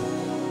do.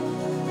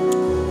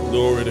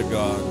 Glory to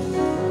God.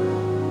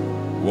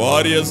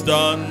 What He has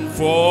done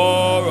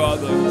for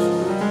others.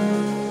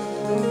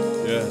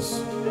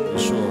 Yes, for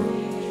sure.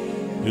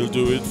 He'll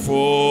do it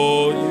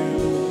for you.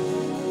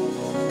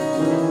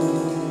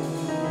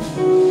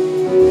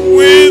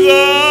 With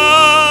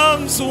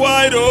arms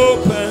wide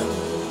open,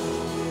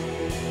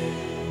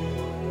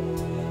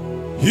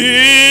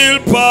 He'll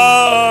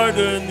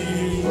pardon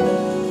you.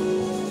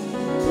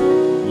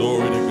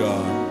 Glory to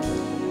God.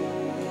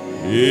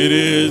 It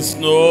is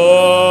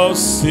no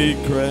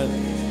secret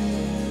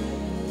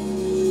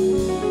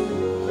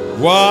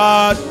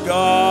what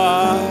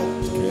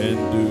God can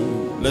do.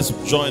 Let's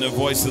join our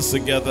voices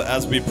together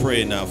as we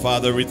pray now.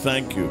 Father, we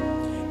thank you.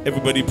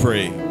 Everybody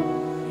pray.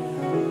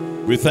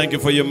 We thank you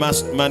for your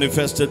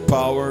manifested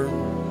power,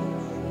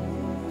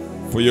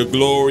 for your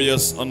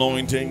glorious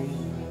anointing,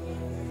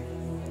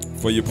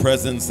 for your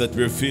presence that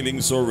we're feeling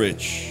so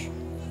rich.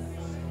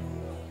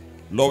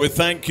 Lord, we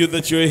thank you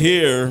that you're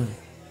here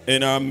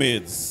in our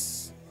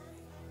midst,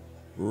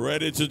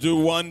 ready to do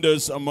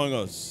wonders among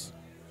us.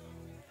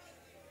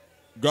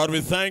 God, we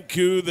thank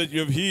you that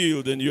you've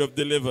healed and you have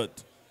delivered.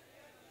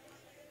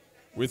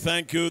 We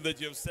thank you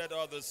that you've set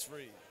others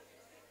free.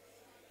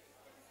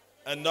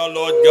 And now,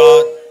 Lord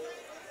God,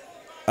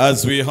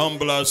 as we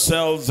humble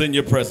ourselves in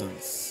your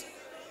presence,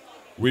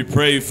 we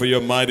pray for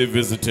your mighty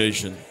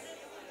visitation.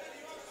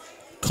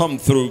 Come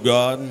through,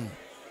 God.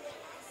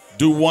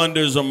 Do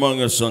wonders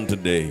among us on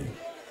today.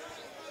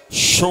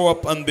 Show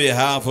up on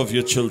behalf of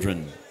your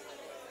children.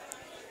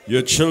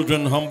 Your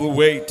children humble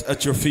wait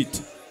at your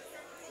feet.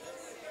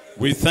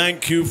 We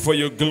thank you for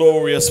your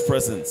glorious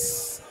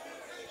presence.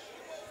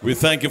 We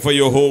thank you for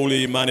your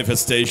holy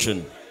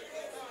manifestation.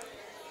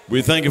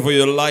 We thank you for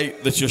your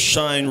light that you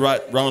shine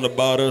right round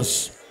about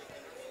us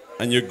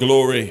and your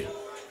glory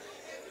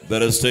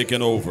that has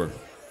taken over.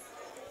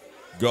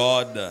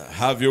 God,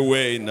 have your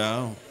way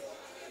now.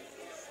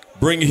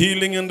 Bring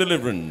healing and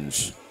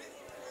deliverance.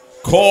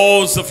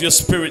 Cause of your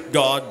spirit,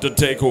 God, to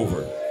take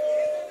over.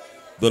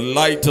 The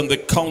light and the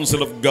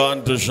counsel of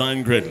God to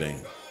shine greatly.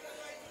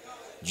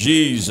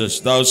 Jesus,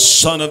 thou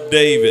Son of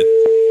David.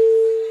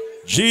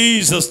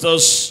 Jesus, thou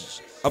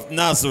of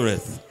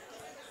Nazareth.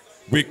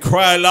 We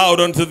cry loud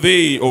unto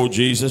thee, O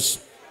Jesus.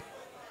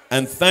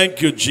 And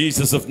thank you,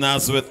 Jesus of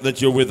Nazareth,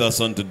 that you're with us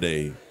on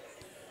today.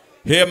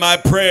 Hear my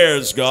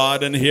prayers,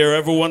 God, and hear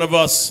every one of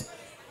us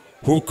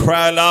who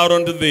cry loud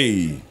unto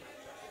thee.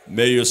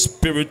 May your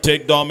spirit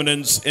take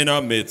dominance in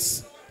our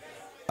midst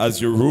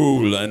as you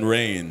rule and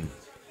reign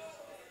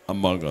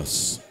among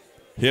us.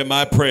 Hear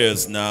my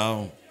prayers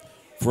now,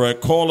 for I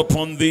call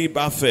upon thee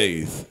by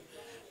faith,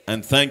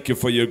 and thank you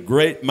for your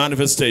great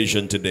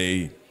manifestation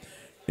today.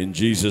 In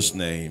Jesus'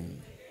 name.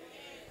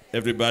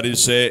 Everybody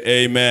say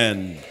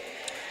amen.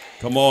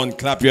 Come on,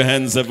 clap your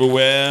hands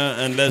everywhere,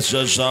 and let's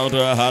just shout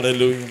a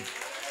hallelujah.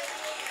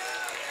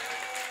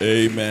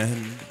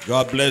 Amen.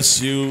 God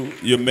bless you.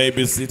 You may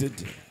be seated.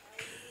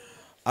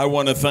 I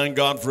want to thank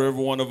God for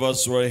every one of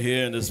us who are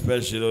here, and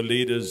especially the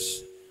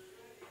leaders,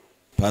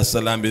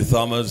 Pastor Lambie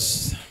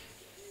Thomas,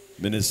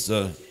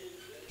 Minister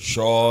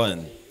Shaw,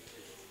 and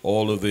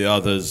all of the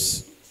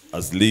others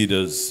as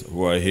leaders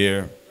who are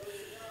here.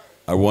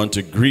 I want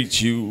to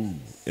greet you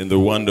in the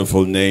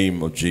wonderful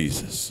name of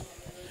Jesus.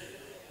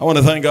 I want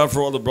to thank God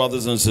for all the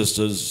brothers and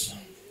sisters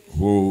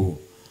who,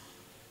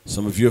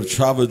 some of you have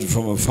traveled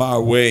from a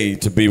far way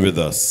to be with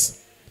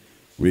us.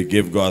 We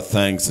give God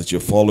thanks that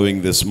you're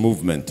following this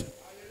movement,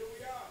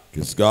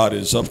 because God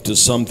is up to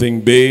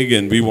something big,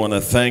 and we want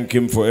to thank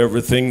him for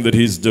everything that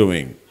he's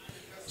doing.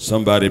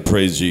 Somebody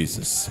praise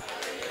Jesus.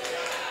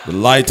 The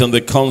light and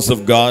the counsel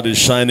of God is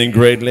shining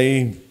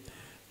greatly,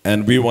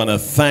 and we want to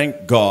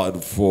thank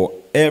God for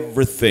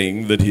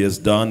everything that he has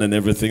done and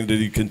everything that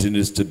he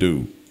continues to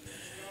do.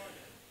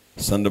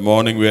 Sunday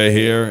morning we are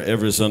here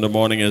every Sunday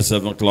morning at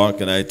 7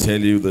 o'clock, and I tell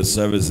you the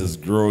service is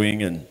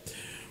growing, and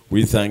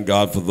we thank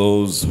God for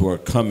those who are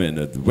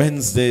coming.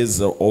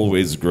 Wednesdays are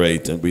always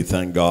great, and we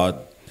thank God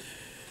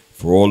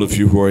for all of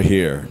you who are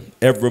here.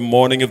 Every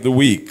morning of the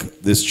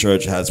week this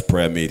church has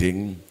prayer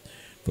meeting.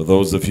 For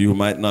those of you who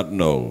might not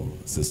know,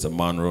 Sister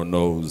Monroe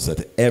knows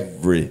that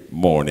every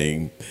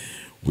morning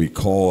we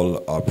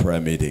call our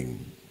prayer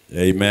meeting.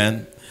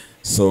 Amen.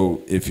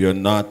 So if you're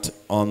not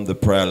on the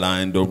prayer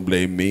line, don't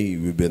blame me.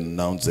 We've been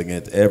announcing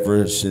it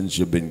ever since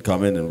you've been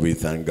coming, and we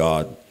thank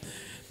God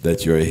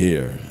that you're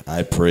here.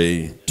 I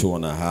pray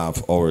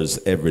 2.5 hours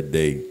every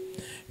day.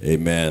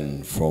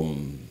 Amen.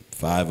 From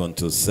 5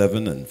 until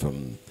 7 and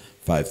from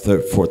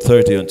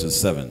 4:30 until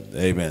 7.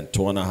 Amen.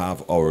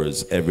 2.5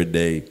 hours every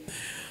day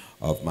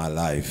of my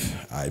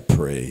life, I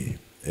pray.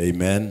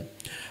 Amen.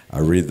 I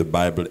read the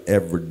Bible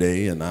every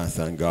day, and I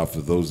thank God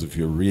for those of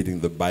you reading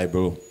the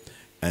Bible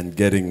and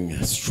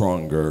getting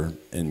stronger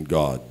in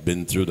God.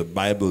 Been through the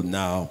Bible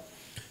now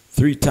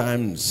 3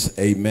 times.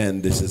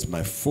 Amen. This is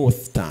my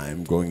 4th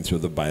time going through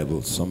the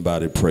Bible.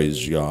 Somebody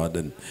praise God.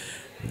 And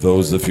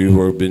those of you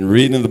who have been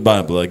reading the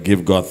Bible, I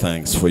give God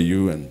thanks for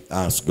you and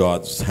ask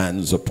God's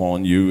hands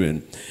upon you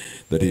and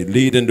that he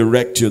lead and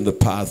direct you in the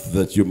path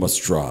that you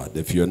must trod.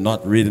 If you're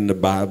not reading the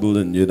Bible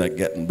and you're not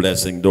getting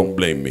blessing, don't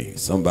blame me.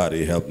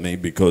 Somebody help me,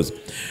 because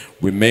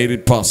we made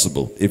it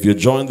possible. If you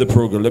join the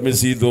program, let me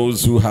see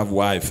those who have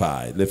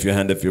Wi-Fi. Lift your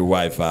hand if your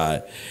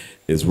Wi-Fi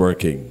is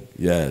working.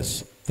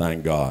 Yes,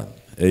 thank God.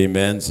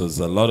 Amen. So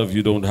there's a lot of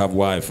you don't have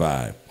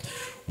Wi-Fi.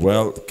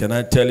 Well, can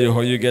I tell you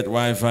how you get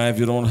Wi-Fi if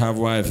you don't have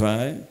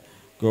Wi-Fi?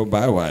 Go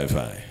buy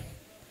Wi-Fi.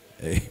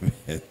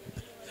 Amen.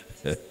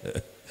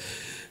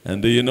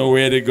 And do you know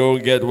where to go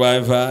get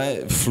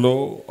Wi-Fi?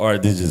 Flow or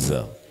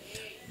digital?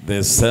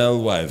 They sell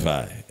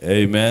Wi-Fi.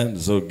 Amen.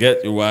 So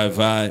get your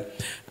Wi-Fi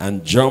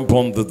and jump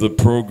onto the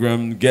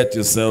program. Get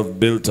yourself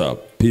built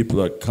up. People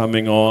are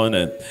coming on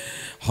and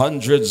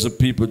hundreds of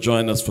people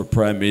join us for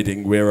prayer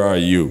meeting. Where are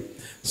you?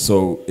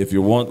 So if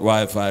you want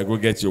Wi-Fi, go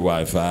get your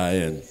Wi-Fi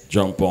and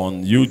jump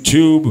on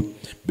YouTube,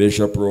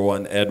 Bishop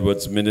Rowan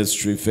Edwards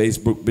Ministry,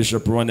 Facebook,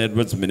 Bishop Rowan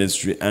Edwards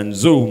Ministry, and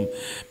Zoom.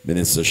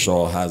 Minister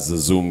Shaw has the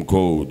Zoom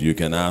code. You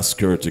can ask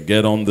her to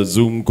get on the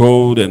Zoom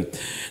code and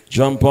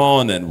jump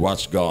on and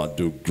watch God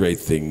do great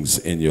things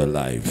in your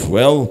life.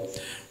 Well,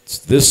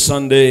 this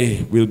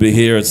Sunday we'll be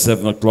here at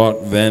 7 o'clock,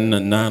 then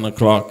at 9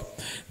 o'clock.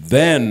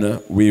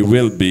 Then we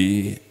will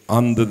be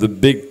under the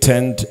big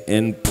tent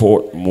in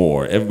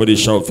Portmore. Everybody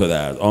shout for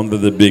that. Under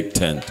the big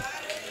tent.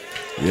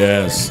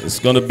 Yes, it's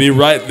going to be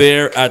right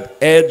there at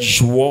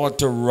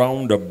Edgewater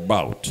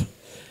Roundabout.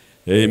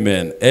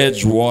 Amen.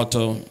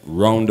 Edgewater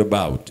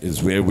Roundabout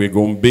is where we're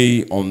going to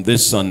be on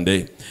this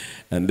Sunday.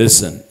 And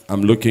listen,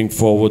 I'm looking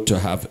forward to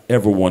have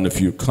every one of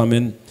you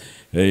coming.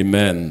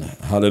 Amen.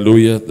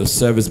 Hallelujah. The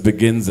service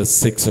begins at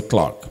 6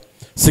 o'clock.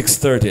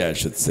 6:30, I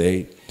should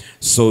say.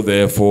 So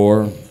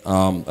therefore,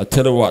 I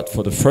tell you what,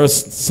 for the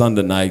first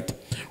Sunday night,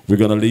 we're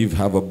going to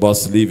have a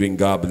bus leaving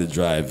Garbly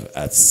Drive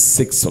at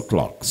 6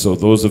 o'clock. So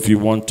those of you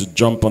who want to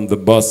jump on the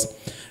bus,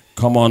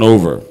 come on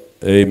over.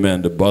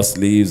 Amen. The bus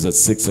leaves at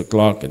 6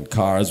 o'clock and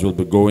cars will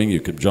be going.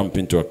 You can jump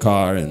into a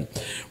car and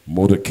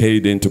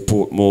motorcade into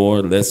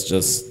Portmore. Let's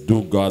just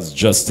do God's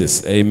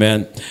justice.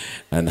 Amen.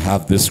 And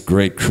have this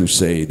great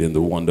crusade in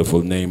the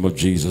wonderful name of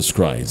Jesus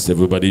Christ.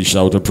 Everybody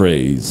shout a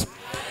praise.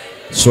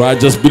 So I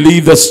just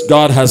believe that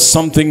God has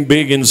something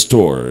big in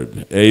store.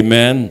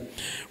 Amen.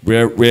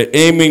 We're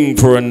aiming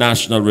for a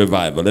national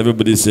revival.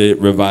 Everybody say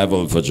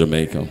revival for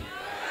Jamaica.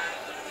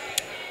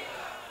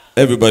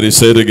 Everybody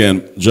say it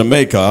again.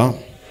 Jamaica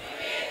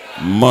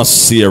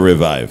must see a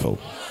revival.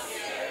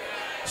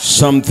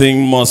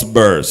 Something must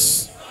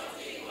burst.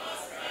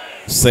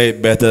 Say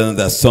it better than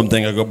that.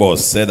 Something I go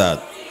boss. Say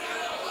that.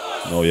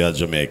 No, you're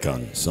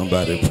Jamaican.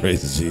 Somebody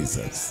praise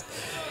Jesus.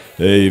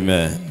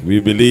 Amen. We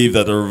believe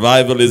that a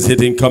revival is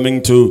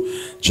coming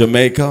to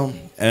Jamaica.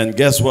 And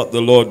guess what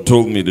the Lord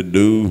told me to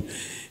do?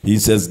 He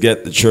says,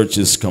 get the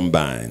churches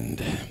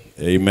combined.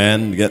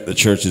 Amen. Get the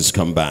churches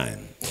combined.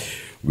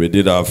 We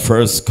did our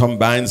first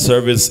combined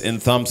service in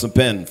Thompson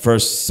Pen.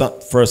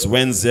 First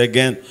Wednesday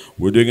again,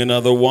 we're doing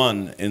another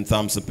one in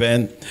Thompson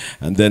Pen.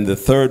 And then the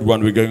third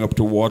one, we're going up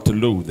to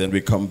Waterloo. Then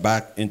we come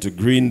back into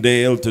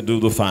Greendale to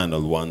do the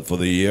final one for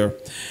the year.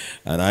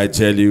 And I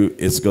tell you,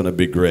 it's going to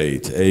be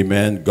great.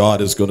 Amen. God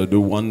is going to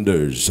do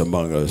wonders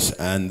among us.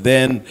 And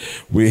then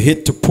we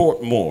hit to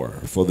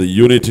Portmore for the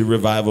Unity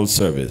Revival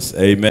Service.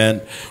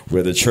 Amen.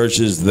 Where the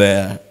churches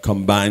there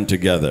combined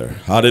together.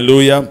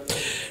 Hallelujah.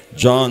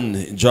 John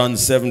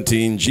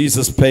 17,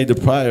 Jesus paid the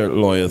prior,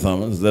 Lawyer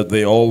Thomas, that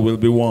they all will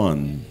be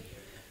one.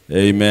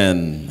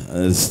 Amen.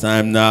 And it's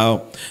time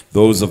now,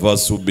 those of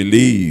us who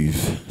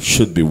believe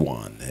should be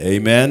one.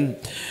 Amen.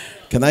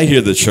 Can I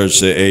hear the church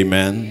say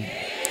amen?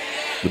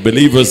 The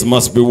believers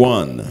must be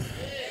one.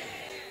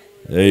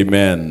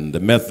 Amen. The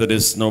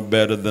Methodists no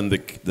better than the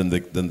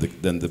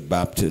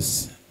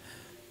Baptists,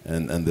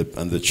 and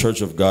the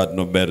Church of God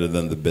no better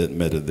than the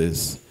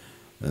Methodists,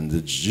 and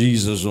the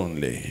Jesus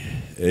only.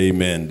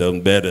 Amen.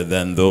 Done better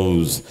than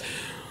those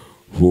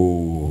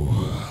who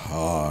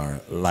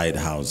are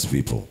lighthouse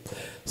people.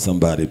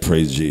 Somebody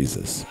praise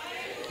Jesus.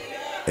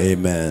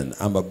 Amen.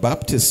 I'm a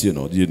Baptist, you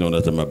know. Do you know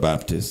that I'm a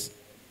Baptist?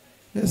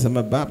 Yes, I'm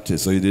a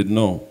Baptist. So you didn't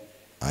know.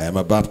 I am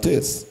a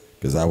Baptist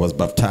because I was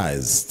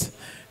baptized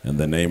in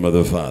the name of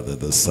the Father,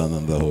 the Son,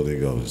 and the Holy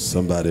Ghost.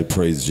 Somebody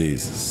praise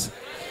Jesus.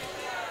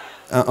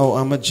 Oh,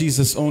 I'm a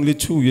Jesus only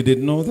too. You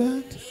didn't know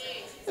that?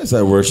 Yes,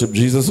 I worship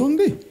Jesus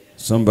only.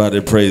 Somebody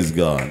praise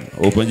God.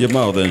 Open your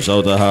mouth and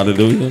shout a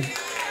hallelujah.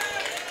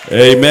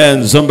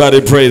 Amen.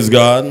 Somebody praise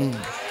God.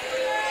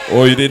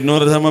 Or you didn't know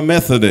that I'm a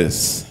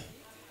Methodist.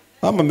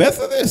 I'm a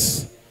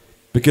Methodist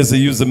because they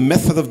use the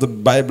method of the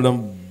Bible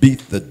and beat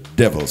the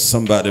devil.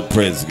 Somebody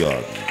praise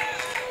God.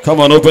 Come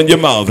on, open your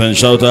mouth and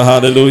shout a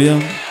hallelujah.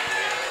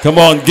 Come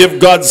on, give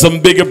God some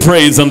bigger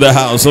praise in the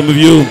house. Some of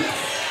you,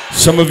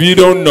 Some of you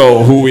don't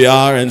know who we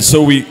are, and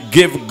so we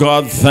give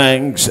God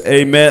thanks.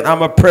 Amen.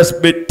 I'm a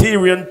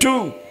Presbyterian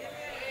too,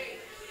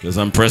 because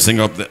I'm pressing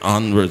up the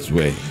onwards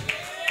way.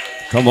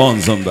 Come on,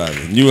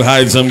 somebody. New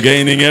heights I'm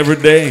gaining every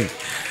day.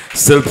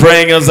 Still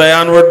praying as I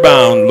onward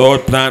bound.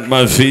 Lord, plant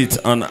my feet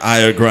on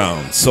higher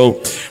ground.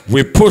 So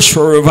we push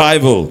for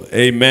revival.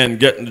 Amen.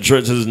 Getting the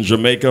churches in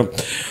Jamaica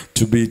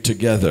to be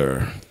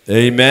together.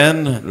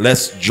 Amen.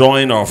 Let's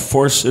join our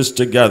forces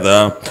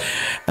together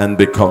and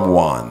become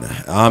one.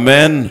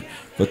 Amen.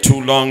 For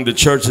too long, the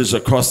churches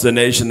across the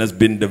nation has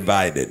been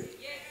divided.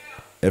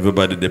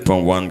 Everybody dip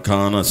on one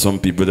corner. Some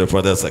people dip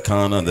on that's a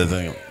corner. They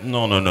think,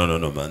 no,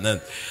 man.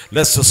 Then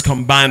let's just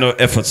combine our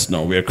efforts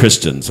now. We are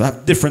Christians. I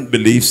have different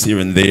beliefs here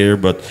and there,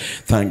 but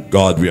thank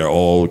God we are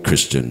all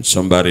Christians.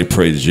 Somebody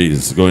praise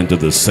Jesus. Going to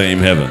the same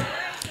heaven.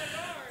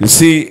 You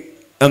see,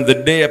 on the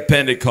day of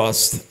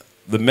Pentecost,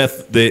 the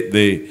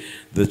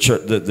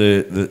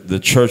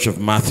church of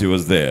Matthew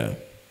was there.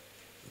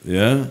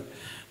 Yeah?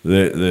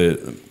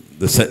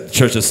 The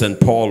church of St.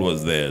 Paul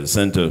was there.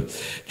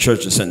 The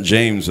church of St.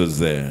 James was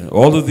there.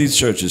 All of these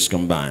churches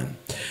combined.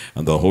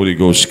 And the Holy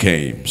Ghost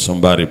came.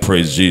 Somebody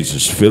praise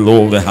Jesus. Fill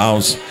all the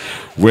house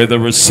where they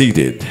were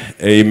seated.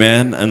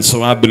 Amen. And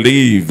so I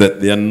believe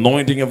that the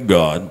anointing of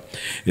God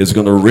is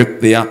going to rip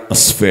the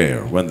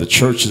atmosphere. When the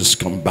church is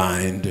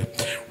combined,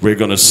 we're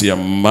going to see a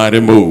mighty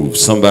move.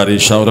 Somebody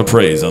shout a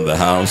praise on the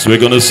house. We're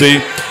going to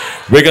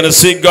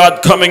see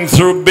God coming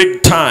through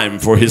big time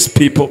for his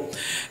people.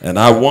 And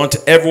I want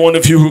every one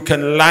of you who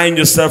can line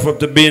yourself up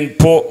to be in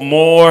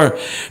Portmore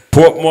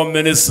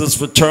Ministers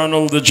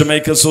Fraternal, the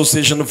Jamaica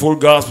Association of Full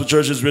Gospel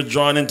Churches. We're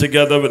joining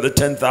together with the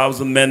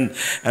 10,000 Men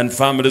and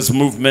Families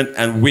Movement,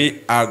 and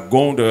we are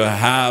going to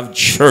have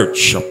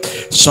church.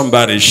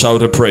 Somebody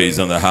shout a praise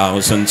in the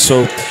house. And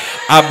so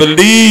I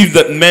believe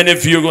that many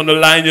of you are going to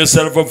line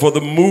yourself up for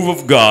the move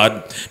of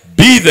God.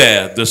 Be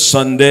there this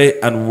Sunday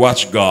and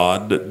watch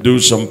God do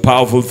some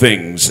powerful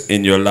things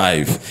in your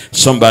life.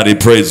 Somebody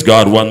praise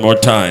God one more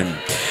time.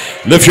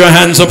 Lift your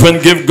hands up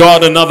and give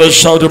God another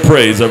shout of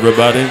praise,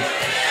 everybody.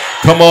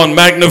 Come on,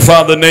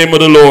 magnify the name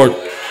of the Lord.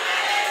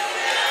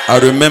 I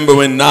remember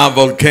when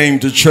Naval came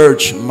to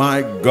church,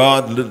 my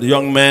God, the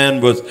young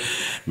man was,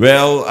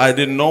 well, I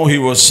didn't know he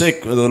was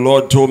sick. The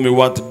Lord told me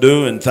what to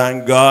do, and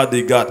thank God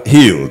he got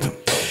healed.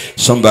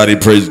 Somebody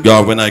praise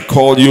God. When I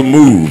call you,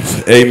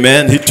 move.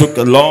 Amen. He took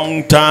a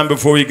long time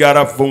before he got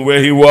up from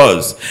where he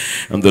was.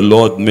 And the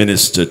Lord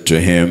ministered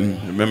to him.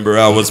 Remember,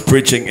 I was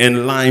preaching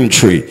in Lime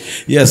Tree.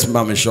 Yes,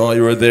 Mama Shaw,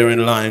 you were there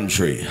in Lime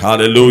Tree.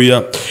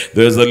 Hallelujah.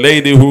 There's a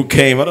lady who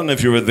came. I don't know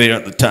if you were there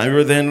at the time. You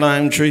were there in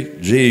Lime Tree?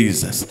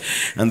 Jesus.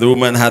 And the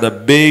woman had a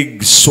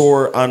big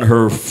sore on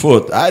her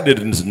foot. I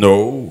didn't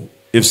know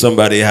if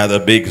somebody had a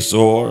big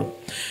sore,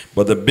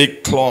 but the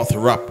big cloth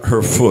wrapped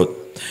her foot.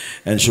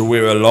 And she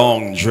wear a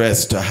long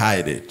dress to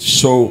hide it.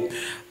 So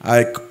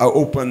I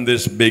opened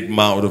this big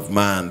mouth of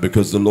mine,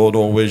 because the Lord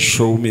always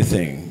showed me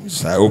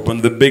things. I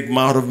opened the big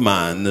mouth of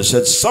mine and I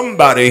said,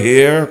 somebody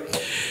here,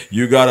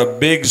 you got a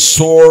big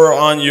sore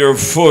on your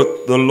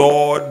foot. The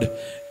Lord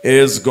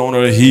is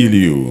going to heal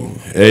you.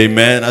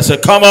 Amen. I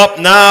said, come up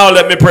now.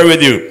 Let me pray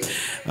with you.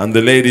 And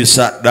the lady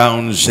sat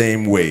down the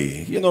same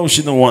way. You know,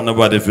 she don't want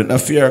nobody to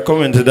fear.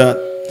 Come into that.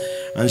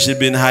 And she'd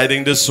been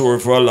hiding the sore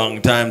for a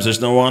long time. So she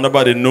don't want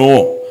nobody to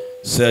know.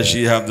 Says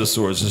she have the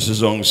sore. So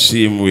she's on the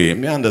same way.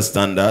 Me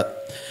understand that.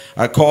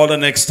 I called the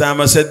next time.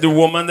 I said, the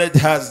woman that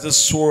has the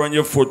sore on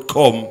your foot,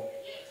 come.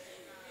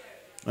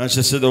 And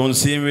she said, don't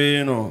see me,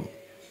 you know.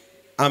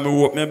 And me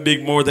walk me a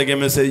big mouth again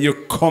and say, you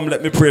come,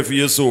 let me pray for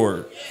your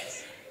sore.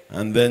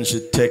 And then she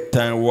take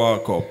time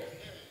walk up.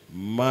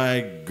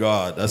 My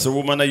God. I said,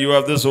 woman, you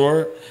have the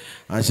sore?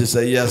 And she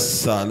said, yes,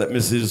 sir. Let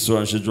me see the sore.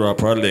 And she drop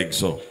her leg,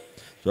 so.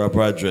 Drop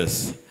her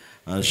dress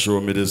and show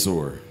me the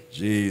sore.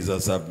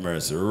 Jesus have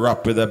mercy.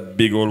 Wrap with a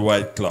big old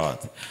white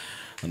cloth.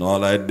 And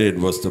all I did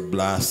was to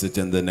blast it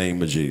in the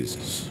name of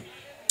Jesus.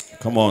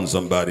 Come on,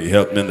 somebody.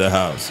 Help me in the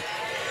house.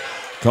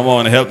 Come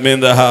on, help me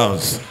in the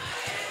house.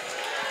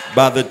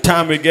 By the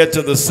time we get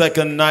to the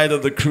second night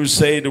of the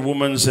crusade, the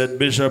woman said,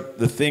 Bishop,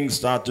 the things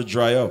start to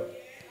dry up.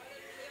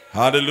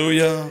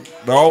 Hallelujah.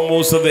 But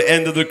almost at the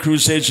end of the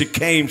crusade, she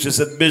came. She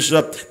said,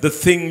 Bishop, the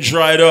thing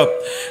dried up.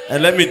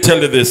 And let me tell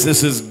you this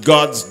is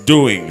God's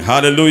doing.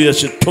 Hallelujah.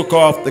 She took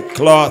off the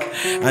cloth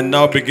and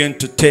now began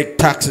to take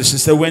taxi. She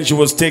said when she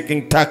was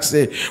taking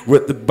taxi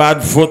with the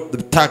bad foot,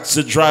 the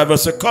taxi driver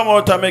said, come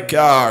out of my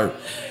car.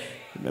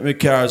 My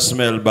car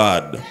smell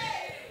bad.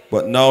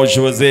 But now she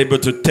was able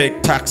to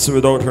take taxi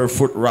without her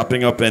foot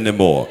wrapping up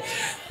anymore.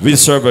 We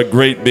serve a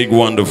great, big,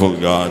 wonderful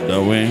God,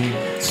 don't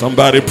we?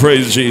 Somebody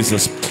praise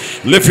Jesus.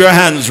 Lift your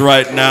hands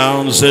right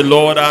now and say,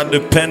 Lord, I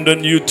depend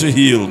on you to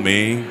heal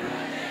me.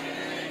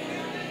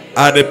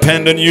 I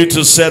depend on you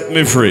to set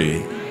me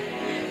free.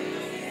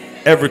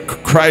 Every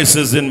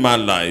crisis in my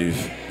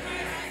life,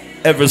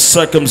 every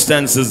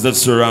circumstances that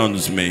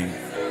surrounds me,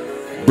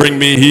 bring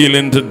me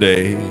healing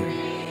today.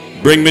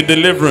 Bring me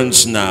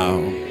deliverance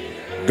now.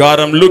 God,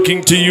 I'm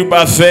looking to you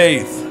by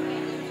faith.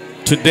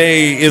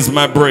 Today is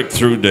my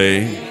breakthrough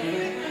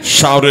day.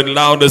 Shout it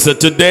loud and say,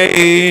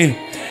 today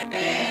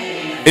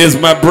is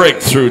my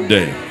breakthrough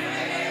day.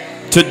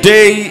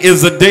 Today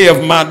is the day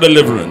of my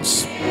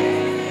deliverance.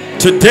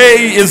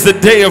 Today is the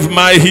day of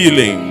my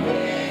healing.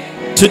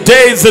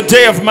 Today is the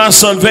day of my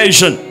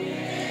salvation.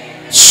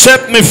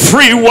 Set me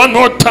free one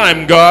more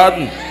time, God,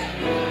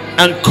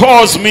 and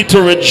cause me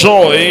to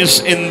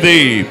rejoice in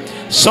thee.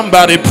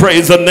 Somebody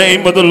praise the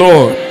name of the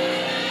Lord.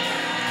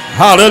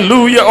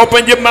 Hallelujah.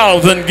 Open your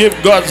mouth and give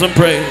God some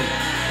praise.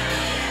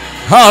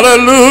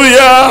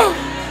 Hallelujah.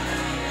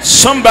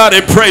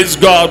 Somebody praise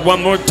God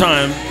one more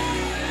time.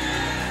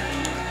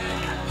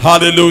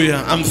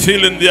 Hallelujah. I'm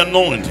feeling the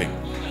anointing.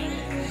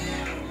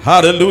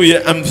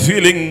 Hallelujah. I'm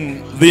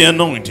feeling the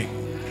anointing.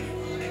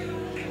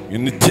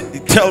 And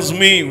it tells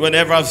me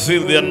whenever I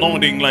feel the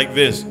anointing like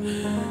this,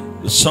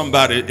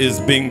 somebody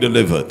is being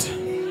delivered.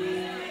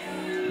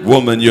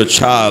 Woman, your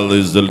child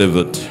is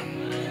delivered.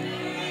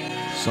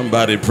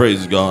 Somebody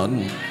praise God.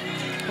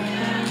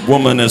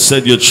 Woman has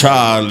said your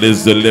child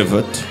is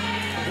delivered.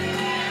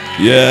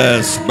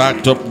 Yes,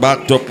 backed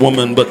up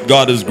woman, but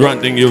God is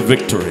granting you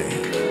victory.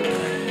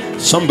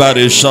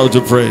 Somebody shout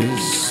to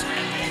praise.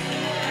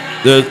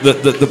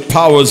 The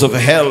powers of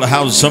hell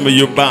have some of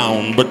you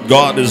bound, but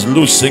God is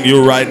loosing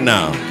you right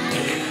now.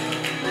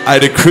 I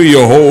decree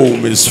your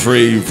home is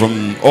free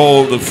from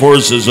all the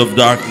forces of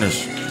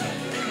darkness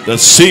that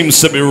seems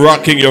to be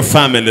rocking your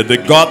family. The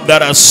God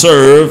that I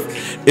serve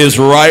is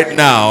right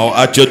now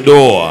at your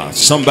door.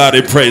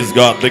 Somebody praise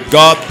God. The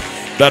God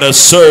that I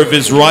serve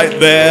is right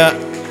there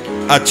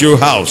at your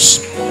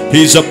house.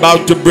 He's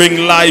about to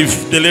bring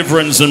life,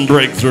 deliverance, and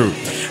breakthrough.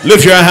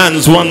 Lift your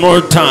hands one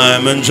more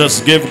time and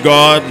just give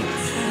God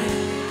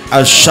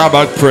a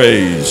Shabbat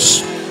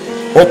praise.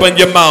 Open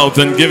your mouth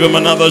and give him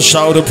another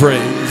shout of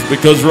praise,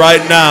 because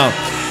right now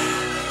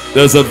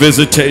there's a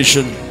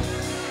visitation.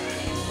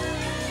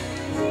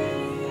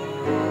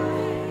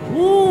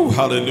 Woo,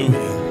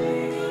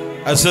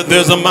 hallelujah. I said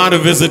there's a mighty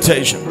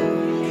visitation.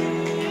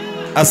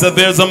 I said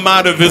there's a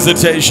mighty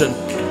visitation.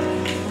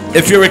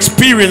 If you're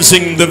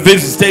experiencing the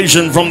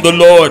visitation from the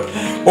Lord,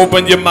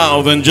 open your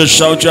mouth and just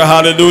shout your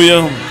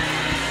hallelujah.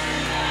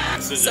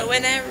 So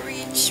when I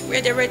reached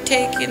where they were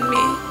taking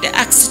me, the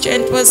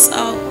oxygen was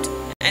out.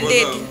 And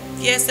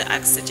yes, the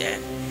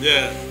oxygen.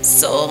 Yeah.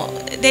 So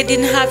they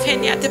didn't have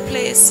any other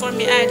place for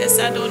me either.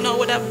 So I don't know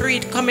what I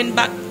breathe coming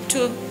back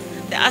to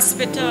the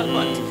hospital.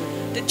 But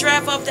the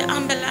driver of the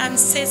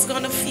ambulance says he's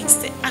going to fix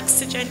the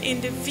oxygen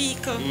in the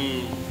vehicle.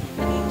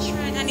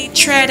 And he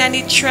tried,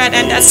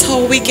 and that's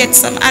how we get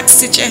some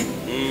oxygen.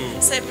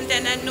 So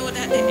then I know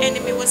that the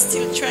enemy was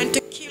still trying to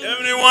kill me. The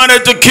enemy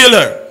wanted to kill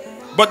her.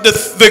 But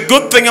the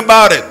good thing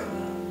about it,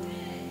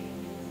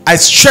 I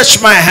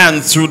stretched my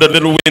hand through the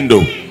little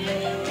window.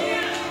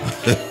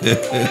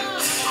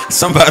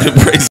 Somebody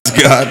praise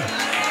God.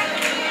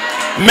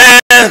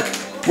 Man,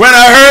 when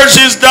I heard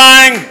she's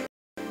dying,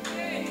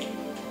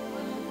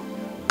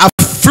 I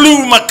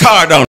flew my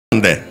car down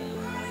there.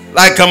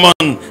 Like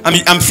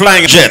I'm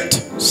flying a jet.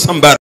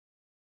 Somebody.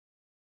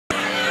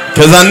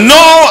 Because I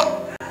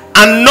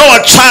know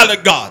a child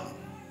of God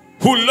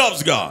who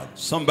loves God.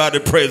 Somebody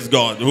praise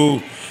God.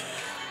 Who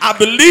I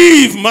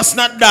believe must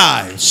not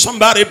die.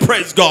 Somebody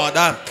praise God.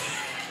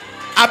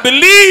 I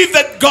believe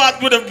that God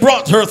would have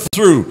brought her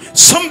through.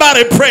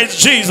 Somebody praise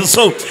Jesus.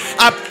 So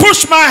I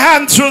pushed my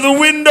hand through the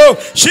window.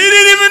 She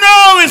didn't even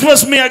know it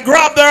was me. I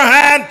grabbed her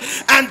hand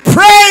and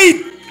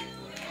prayed.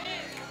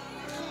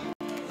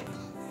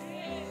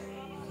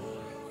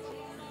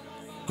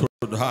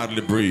 Could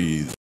hardly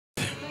breathe.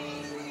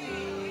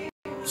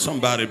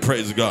 Somebody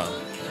praise God.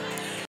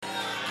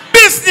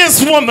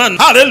 Businesswoman,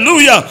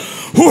 hallelujah,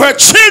 who her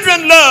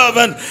children love,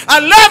 and I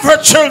love her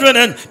children,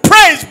 and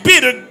praise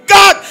be to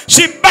God,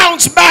 she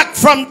bounced back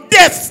from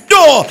death's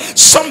door.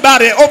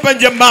 Somebody open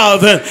your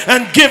mouth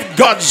and give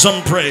God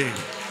some praise.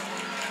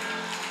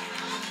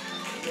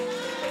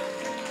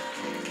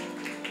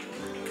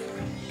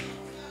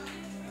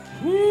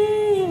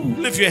 Woo.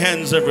 Lift your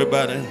hands,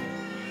 everybody.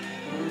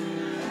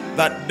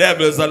 That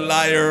devil is a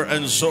liar,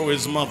 and so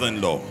is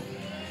mother-in-law.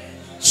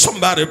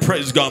 Somebody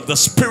praise God. The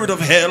spirit of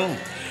hell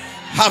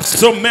have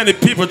so many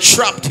people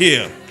trapped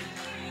here.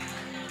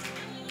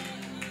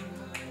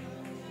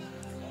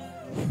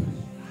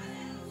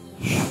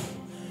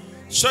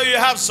 So you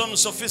have some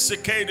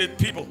sophisticated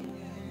people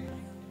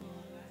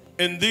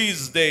in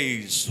these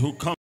days who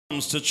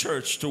comes to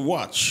church to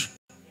watch.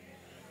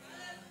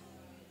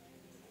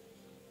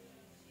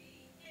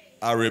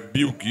 I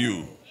rebuke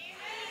you.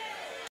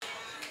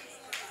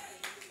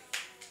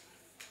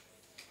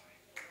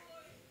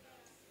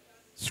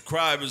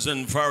 Scribes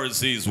and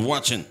Pharisees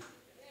watching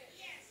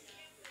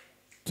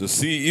to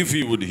see if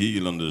he would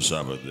heal on the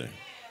Sabbath day.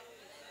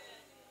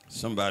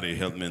 Somebody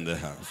help me in the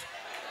house.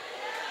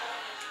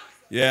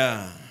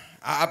 Yeah,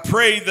 I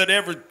pray that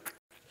every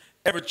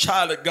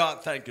child of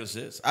God, thank you,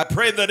 sis. I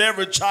pray that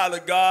every child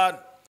of God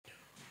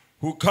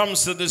who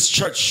comes to this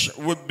church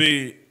would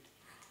be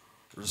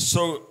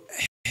so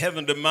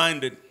heavenly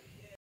minded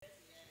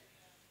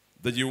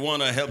that you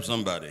want to help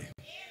somebody.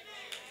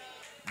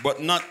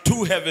 but not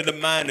too heavily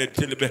minded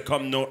till it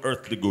become no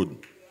earthly good.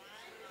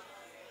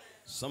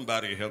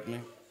 Somebody help me.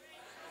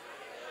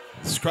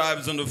 The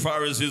scribes and the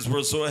Pharisees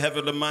were so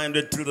heavily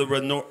minded till there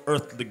were no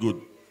earthly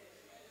good.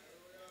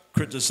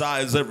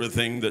 Criticize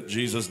everything that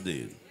Jesus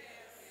did.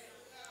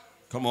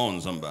 Come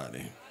on,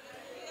 somebody.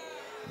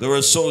 They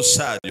were so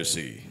sad, you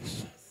see.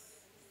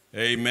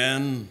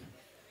 Amen.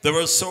 They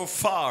were so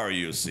far,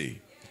 you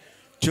see,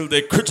 till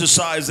they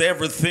criticized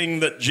everything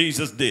that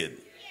Jesus did.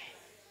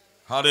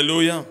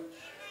 Hallelujah.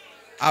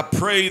 I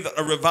pray that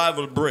a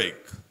revival break.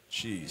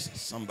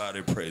 Jesus,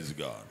 somebody praise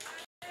God.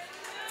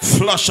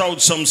 Flush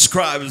out some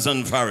scribes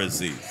and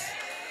Pharisees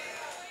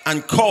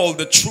and call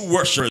the true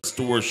worshipers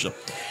to worship.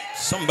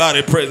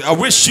 Somebody praise. I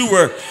wish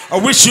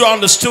you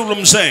understood what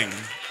I'm saying.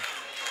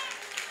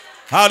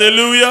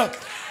 Hallelujah.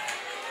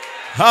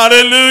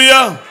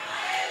 Hallelujah.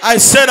 I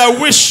said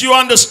I wish you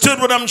understood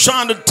what I'm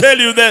trying to tell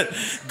you, that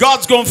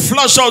God's going to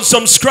flush out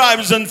some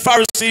scribes and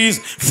Pharisees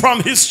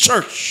from his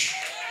church.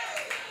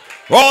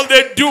 All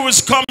they do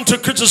is come to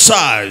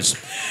criticize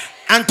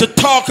and to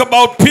talk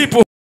about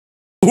people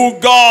who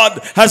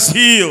God has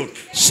healed.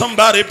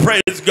 Somebody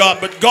praise God.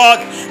 But God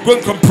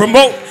going to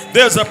promote.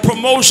 There's a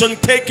promotion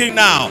taking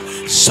now.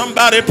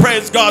 Somebody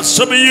praise God.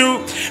 Some of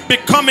you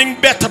becoming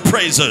better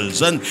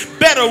praisers and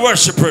better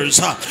worshipers.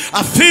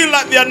 I feel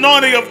like the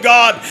anointing of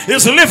God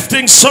is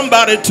lifting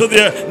somebody to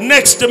their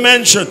next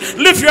dimension.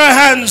 Lift your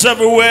hands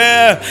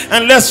everywhere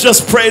and let's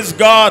just praise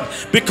God,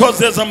 because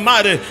there's a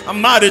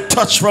mighty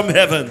touch from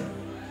heaven.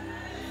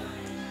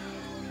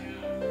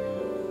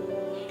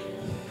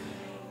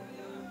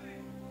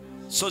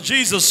 So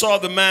Jesus saw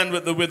the man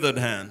with the withered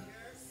hand.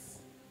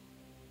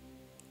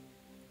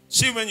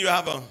 See, when you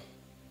have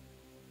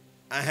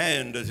a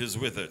hand that is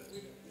withered,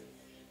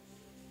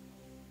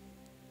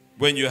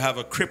 when you have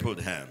a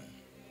crippled hand,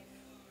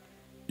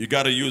 you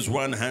got to use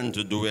one hand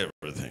to do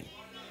everything.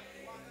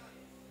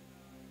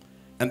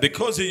 And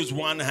because you use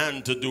one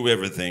hand to do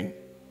everything,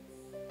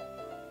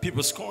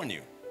 people scorn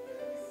you.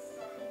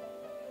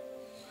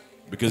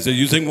 Because they're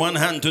using one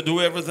hand to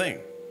do everything.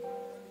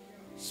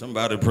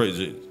 Somebody praise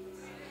it.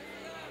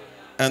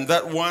 And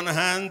that one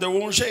hand, they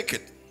won't shake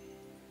it,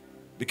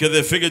 because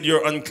they figured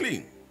you're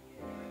unclean.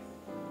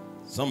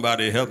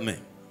 Somebody help me.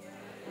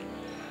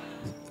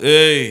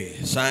 Hey,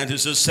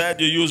 scientists have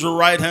said you use your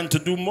right hand to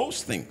do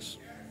most things.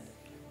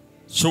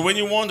 So when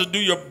you want to do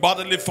your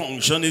bodily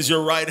function, is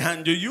your right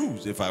hand you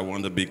use, if I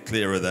want to be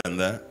clearer than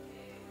that.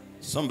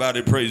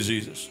 Somebody praise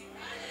Jesus.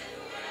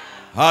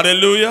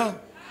 Hallelujah.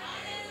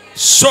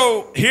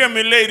 So hear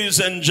me, ladies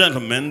and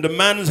gentlemen. The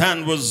man's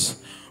hand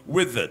was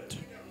withered.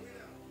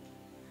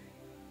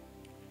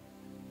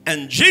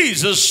 And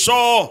Jesus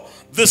saw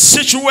the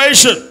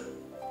situation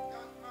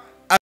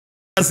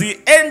as he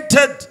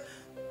entered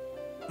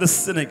the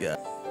synagogue.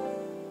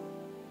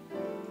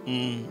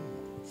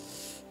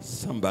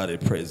 Somebody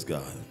praise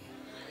God.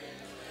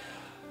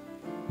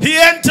 He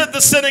entered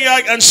the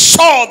synagogue and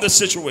saw the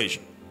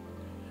situation.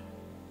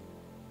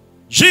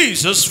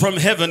 Jesus from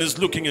heaven is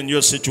looking in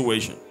your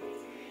situation.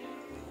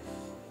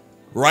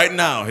 Right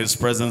now, his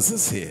presence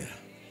is here.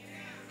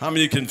 How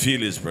many can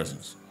feel his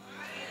presence?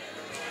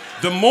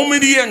 The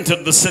moment he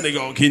entered the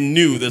synagogue, he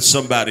knew that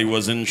somebody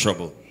was in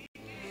trouble.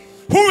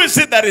 Who is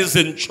it that is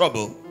in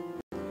trouble?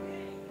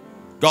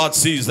 God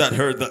sees that,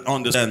 heard that,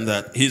 understands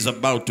that. He's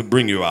about to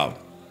bring you out.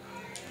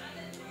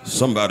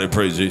 Somebody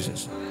praise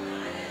Jesus.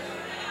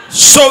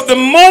 So the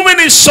moment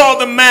he saw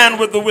the man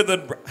with the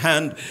withered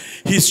hand,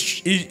 he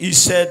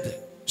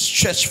said,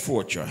 stretch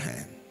forth your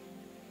hand.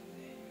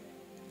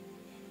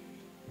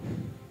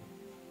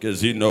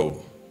 Because he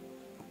knows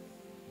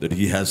that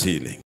he has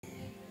healing.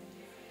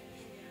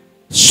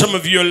 Some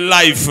of your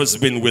life has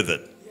been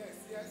withered.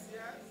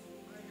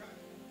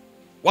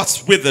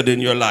 What's withered in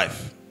your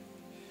life?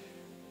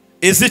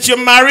 Is it your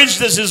marriage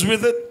that is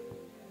withered?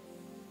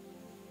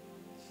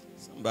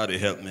 Somebody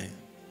help me.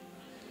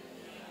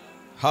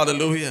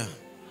 Hallelujah.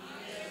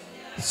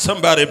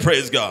 Somebody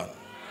praise God.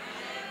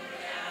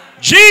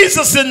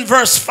 Jesus in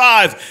verse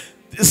 5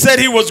 said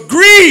he was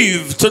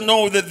grieved to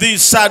know that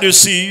these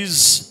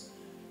Sadducees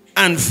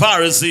and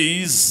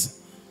Pharisees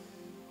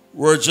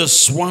were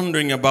just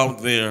wondering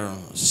about their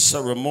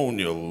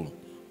ceremonial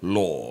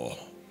law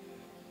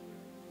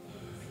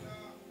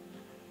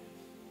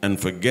and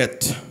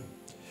forget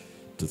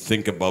to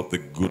think about the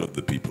good of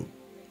the people.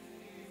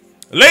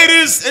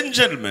 Ladies and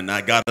gentlemen, I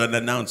got an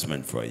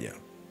announcement for you.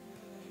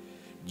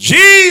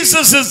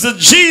 Jesus is the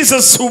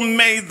Jesus who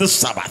made the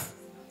Sabbath.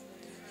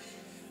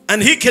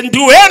 And he can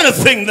do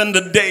anything than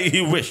the day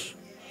he wished.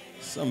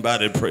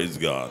 Somebody praise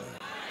God.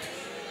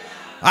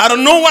 I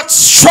don't know what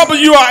trouble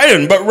you are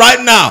in, but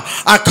right now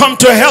I come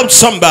to help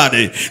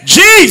somebody.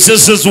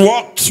 Jesus has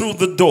walked through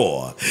the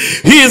door.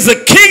 He is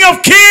the King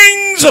of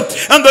Kings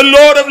and the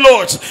Lord of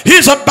Lords.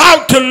 He's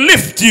about to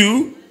lift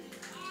you.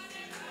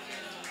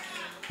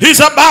 He's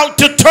about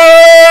to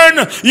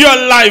turn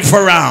your life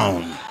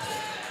around.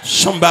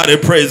 Somebody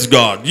praise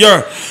God.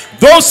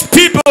 Those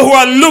people who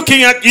are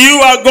looking at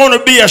you are going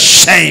to be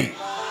ashamed.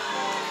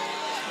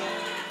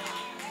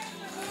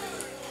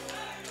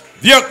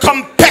 Your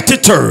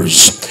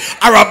competitors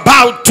are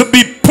about to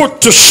be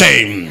put to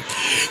shame.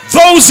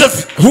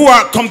 Those who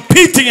are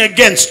competing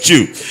against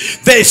you,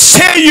 they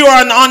say you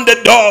are an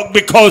underdog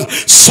because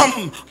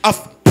some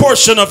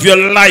portion of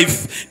your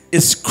life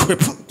is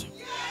crippled.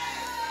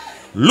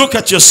 Look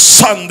at your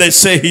son, they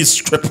say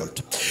he's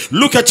crippled.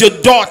 Look at your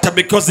daughter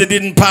because they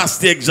didn't pass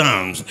the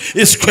exams.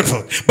 It's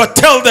crippled. But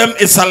tell them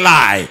it's a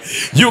lie.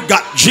 You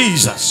got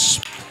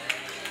Jesus.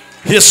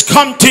 He's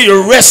come to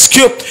your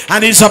rescue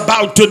and he's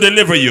about to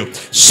deliver you.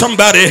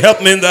 Somebody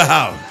help me in the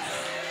house.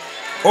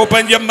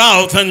 Open your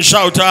mouth and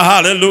shout a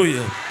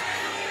hallelujah.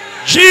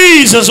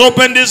 Jesus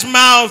opened his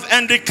mouth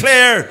and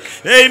declared,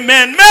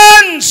 amen.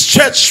 Man,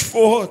 stretch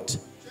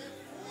forth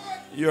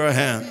your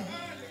hand.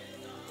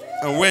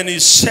 And when he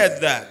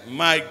said that,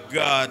 my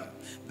God,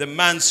 the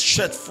man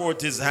stretched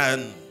forth his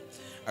hand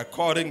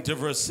according to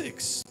verse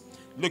 6.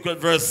 Look what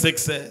verse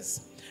 6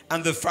 says.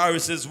 And the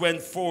Pharisees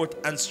went forth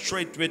and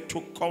straightway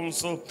took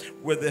counsel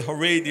with the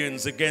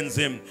Herodians against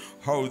him,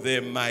 how they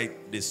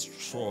might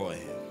destroy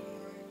him.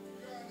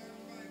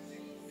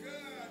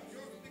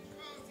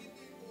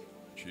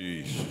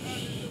 Jesus.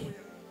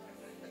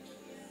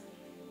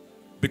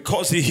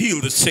 Because he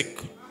healed the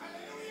sick,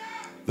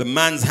 the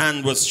man's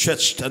hand was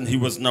stretched and he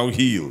was now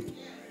healed.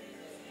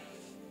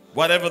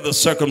 Whatever the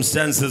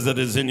circumstances that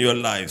is in your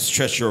life,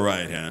 stretch your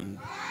right hand.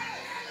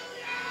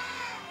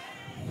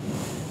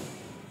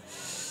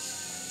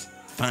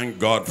 Thank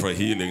God for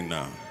healing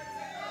now.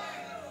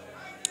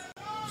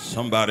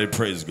 Somebody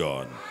praise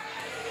God.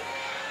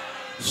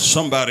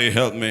 Somebody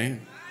help me.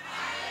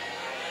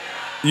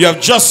 You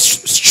have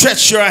just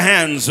stretched your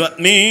hands. That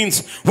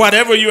means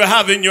whatever you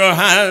have in your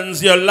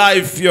hands, your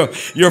life, your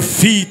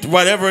feet,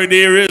 whatever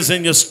there is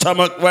in your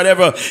stomach,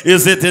 whatever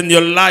is it in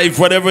your life,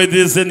 whatever it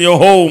is in your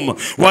home,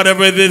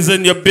 whatever it is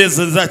in your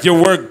business, at your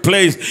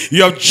workplace,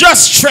 you have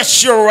just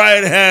stretched your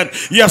right hand.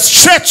 You have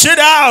stretched it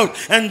out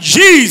and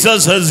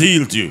Jesus has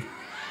healed you.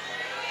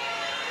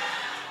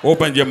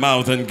 Open your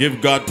mouth and give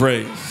God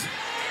praise.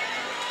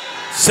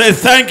 Say,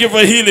 thank you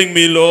for healing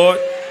me, Lord.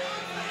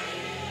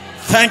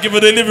 Thank you for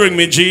delivering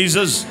me,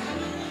 Jesus.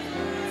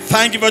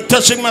 Thank you for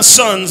touching my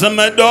sons and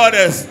my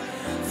daughters.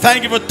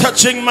 Thank you for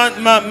touching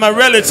my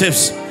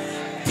relatives.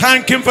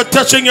 Thank you for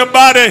touching your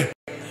body.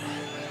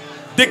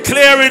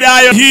 Declare it,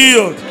 I am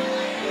healed.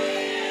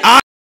 I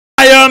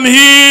am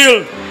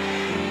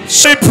healed.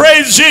 Say,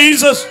 praise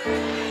Jesus.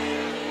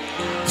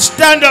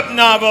 Stand up,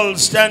 Novel.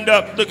 Stand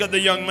up. Look at the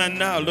young man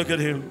now. Look at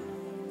him.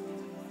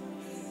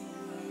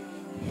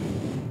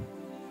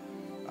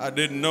 I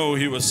didn't know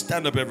he was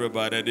stand up,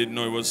 everybody. I didn't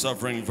know he was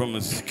suffering from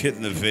his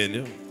kidney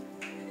failure.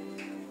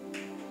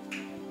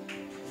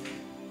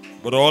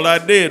 But all I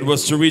did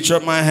was to reach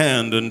up my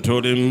hand and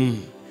told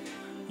him,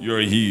 you're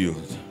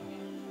healed.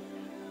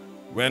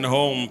 Went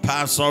home,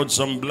 passed out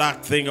some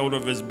black thing out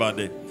of his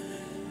body.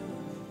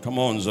 Come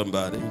on,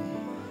 somebody.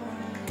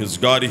 Because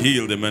God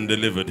healed him and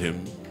delivered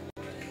him.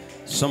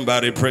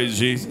 Somebody praise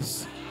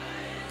Jesus.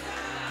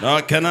 Now,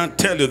 I cannot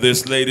tell you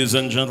this, ladies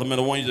and gentlemen.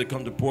 I want you to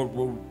come to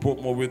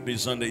Portmore with me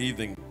Sunday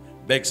evening.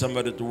 Beg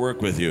somebody to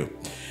work with you.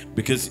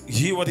 Because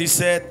hear what he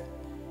said?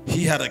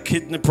 He had a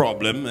kidney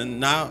problem,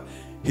 and now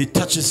he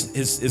touches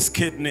his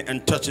kidney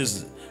and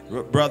touches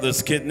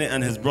brother's kidney,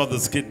 and his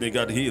brother's kidney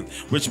got healed.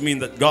 Which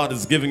means that God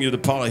is giving you the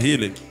power of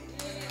healing.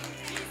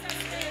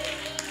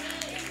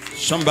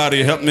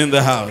 Somebody help me in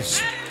the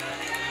house.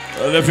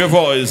 Lift your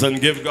voice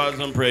and give God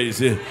some praise.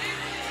 You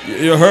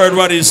heard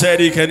what he said.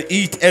 He can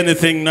eat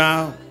anything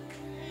now.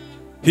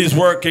 He's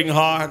working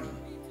hard.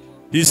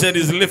 He said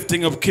he's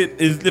lifting up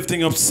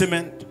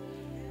cement.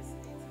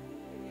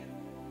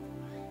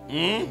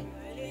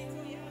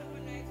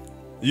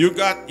 You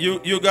got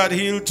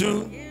healed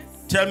too? Yes.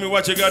 Tell me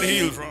what you got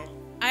healed from.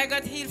 I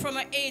got healed from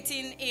an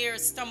 18-year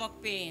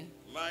stomach pain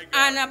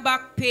and a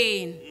back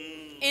pain.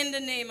 In the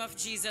name of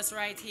Jesus,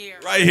 right here.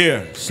 Right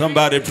here.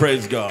 Somebody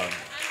praise God.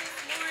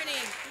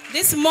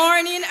 This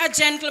morning, a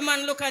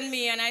gentleman looked at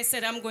me and I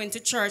said, I'm going to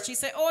church. He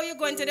said, oh, you're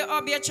going to the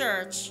Obia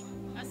church?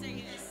 I said,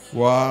 yes.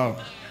 Wow.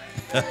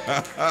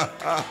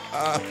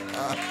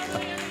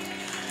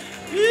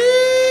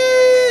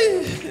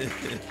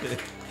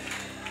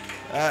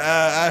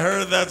 I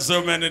heard that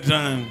so many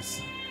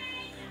times.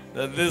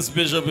 That this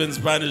bishop in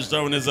Spanish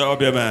Town is an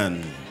Obia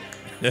man.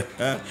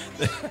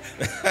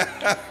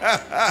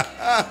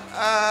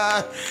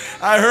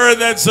 I heard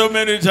that so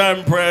many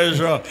times,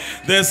 pressure.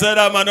 They said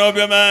I'm an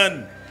Obia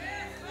man.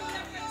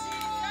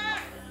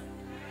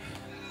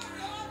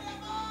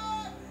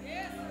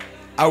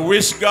 I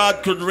wish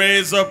God could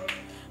raise up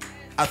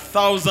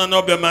 1,000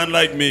 Obia men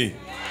like me.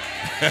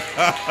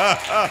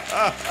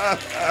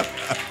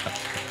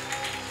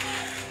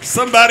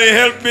 Somebody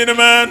help me,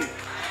 man.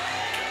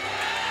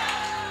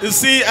 You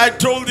see, I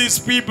told these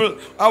people,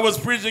 I was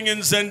preaching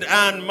in St.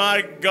 Anne.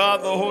 My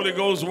God, the Holy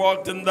Ghost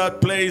walked in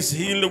that place,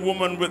 healed a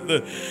woman with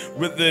the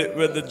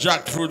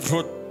jackfruit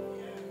foot.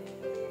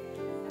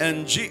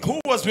 And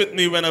who was with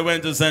me when I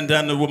went to St.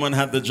 Anne? The woman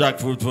had the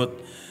jackfruit foot.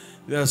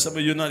 There are some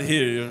of you not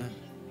here. You know?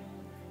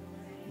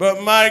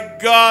 But my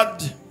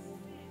God,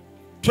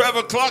 12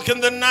 o'clock in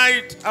the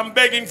night, I'm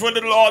begging for a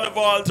little olive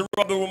oil to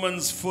rub the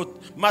woman's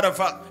foot. Matter of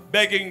fact,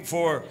 begging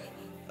for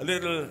a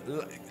little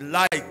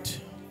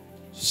light.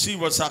 See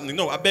what's happening.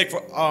 No, I begged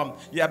for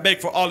I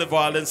begged for olive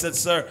oil and said,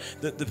 sir,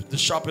 the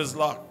shop is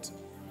locked.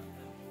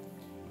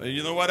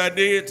 You know what I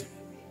did?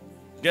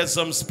 Get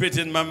some spit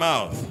in my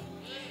mouth.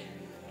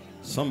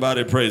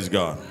 Somebody praise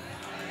God.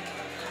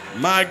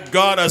 My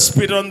God, I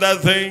spit on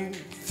that thing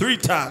 3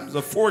 times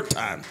or 4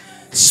 times.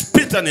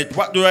 Spit on it.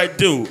 What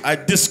do? I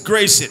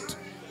disgrace it.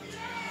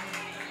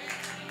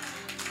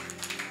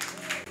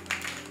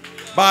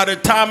 By the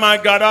time I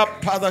got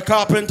up, Father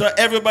Carpenter,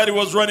 everybody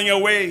was running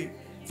away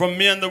from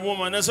me and the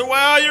woman. I said, why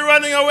are you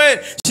running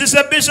away? She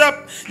said,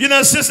 Bishop, you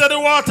know, sister, the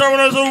water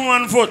runs on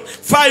 1 foot.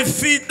 5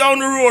 feet down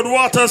the road,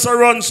 water so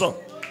run so.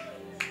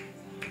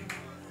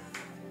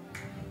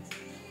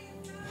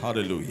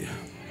 Hallelujah.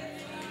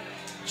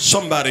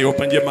 Somebody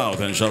open your mouth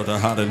and shout a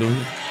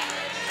hallelujah.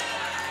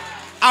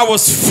 I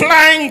was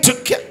flying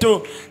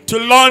to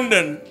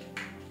London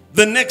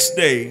the next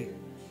day.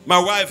 My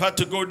wife had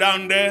to go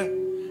down there.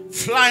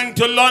 Flying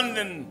to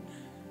London.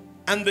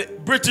 And the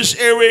British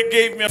Airways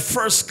gave me a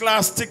first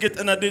class ticket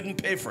and I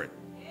didn't pay for it.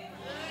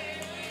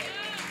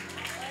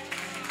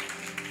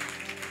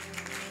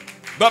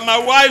 But my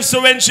wife,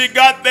 so when she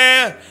got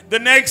there the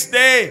next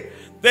day,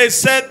 they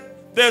said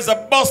there's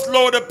a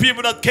busload of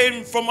people that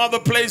came from other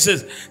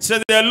places.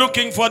 Said they're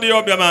looking for the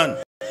Obia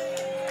man.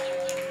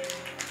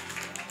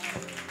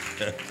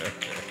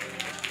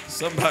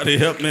 Somebody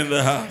help me in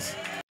the house.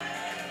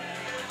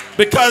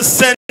 Because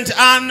St.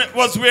 Anne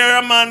was where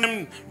a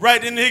man,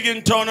 right in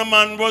Higgintown, a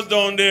man was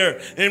down there,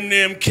 him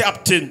named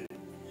Captain.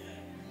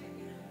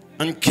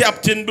 And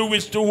Captain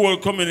bewitched the whole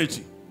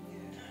community.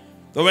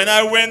 So when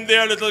I went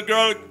there, little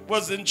girl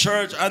was in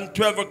church, and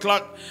 12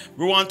 o'clock,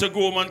 we want to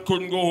go home and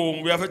couldn't go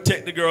home. We have to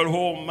take the girl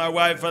home, my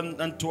wife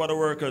and 2 other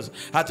workers.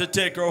 Had to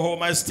take her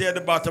home. I stayed at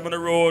the bottom of the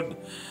road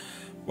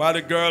while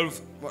the girl,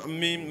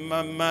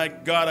 my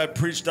God, I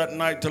preached that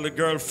night till the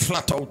girl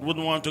flat out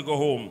wouldn't want to go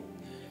home.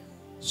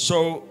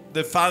 So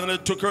they finally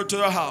took her to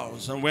the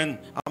house, and when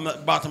I'm at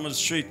the bottom of the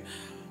street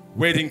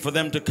waiting for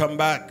them to come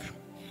back,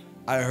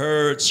 I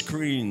heard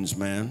screams,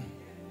 man.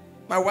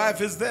 My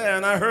wife is there,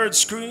 and I heard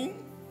scream.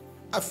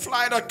 I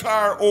fly the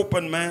car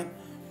open, man.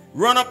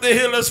 Run up the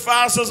hill as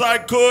fast as I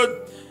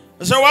could.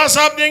 I said, what's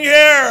happening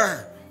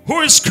here? Who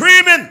is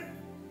screaming?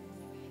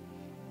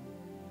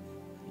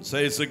 I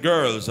say, it's the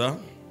girls, huh?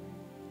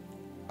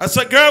 I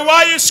said, girl,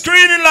 why are you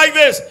screaming like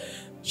this?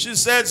 She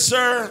said,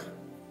 sir,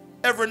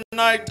 every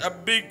night a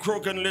big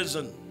croaking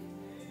lizard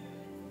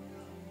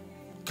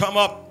come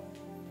up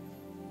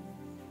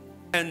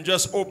and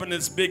just open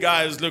its big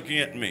eyes looking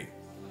at me.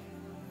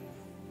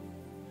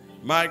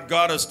 My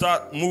God, I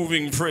start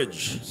moving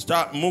fridge,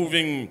 start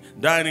moving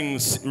dining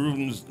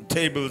rooms,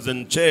 tables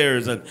and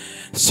chairs, and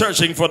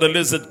searching for the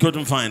lizard,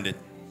 couldn't find it.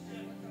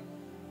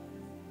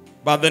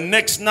 But the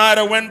next night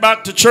I went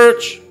back to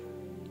church,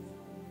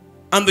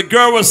 and the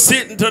girl was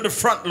sitting to the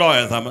front,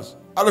 Lawyer Thomas,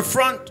 at the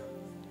front.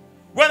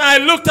 When I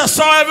looked, I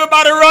saw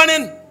everybody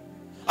running.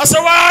 I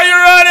said, why are you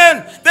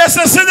running? They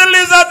said, see the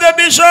lizard there,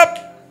 Bishop.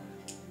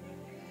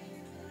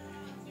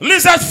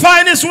 Lizard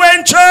find his way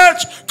in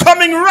church,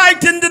 coming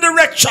right in the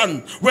direction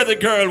where the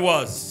girl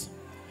was.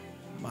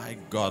 My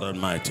God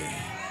Almighty.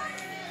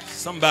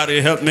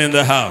 Somebody help me in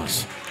the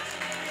house.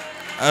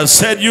 I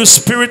said, you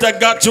spirit, I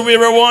got you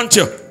where I want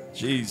you.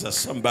 Jesus,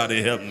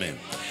 somebody help me.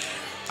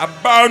 A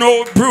barn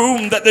old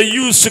broom that they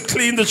used to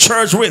clean the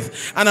church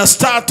with, and I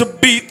start to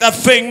beat that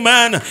thing,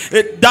 man.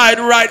 It died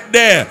right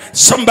there.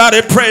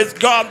 Somebody praise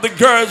God, the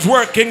girl's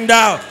working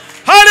now.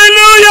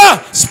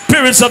 Hallelujah!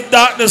 Spirits of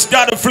darkness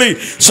got to flee.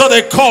 So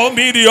they call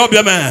me the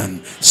Obia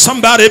man.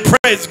 Somebody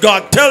praise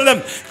God. Tell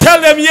them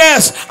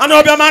yes. An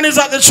Obia man is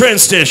at the train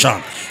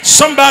station.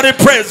 Somebody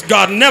praise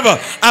God.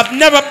 I've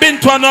never been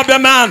to an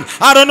Obia man.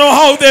 I don't know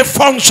how they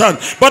function.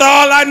 But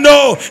all I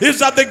know is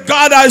that the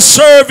God I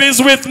serve is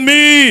with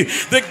me.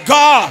 The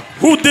God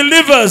who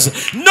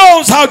delivers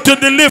knows how to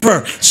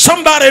deliver.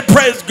 Somebody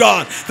praise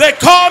God. They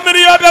call me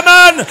the Obia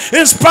man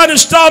in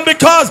Spanish Town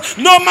because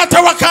no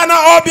matter what kind of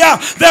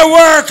Obia they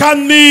work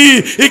on me,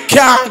 it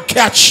can't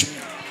catch me.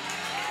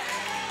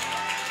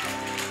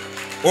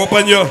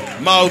 Open your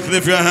mouth,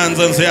 lift your hands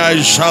and say,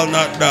 I shall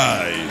not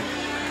die.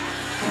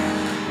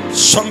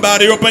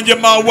 Somebody open your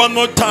mouth one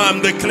more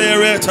time,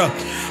 declare it.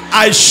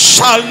 I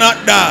shall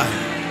not die,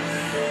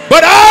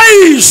 but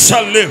I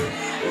shall live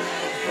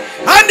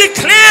and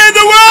declare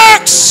the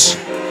works.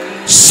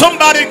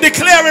 Somebody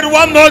declare it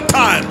one more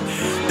time.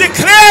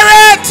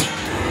 Declare it.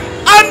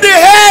 I'm the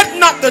head,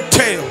 not the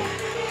tail.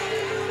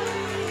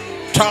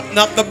 Top,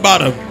 not the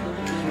bottom.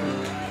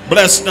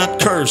 Blessed, not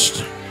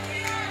cursed.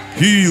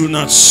 Heal,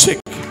 not sick.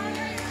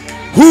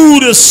 Who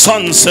the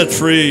Son set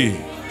free.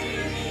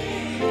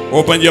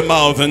 Open your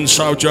mouth and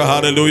shout your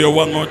hallelujah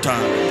one more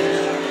time.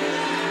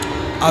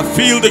 I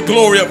feel the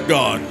glory of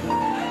God.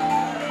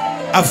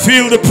 I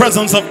feel the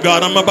presence of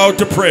God. I'm about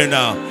to pray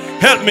now.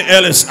 Help me,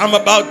 Ellis. I'm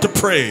about to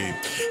pray.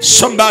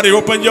 Somebody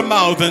open your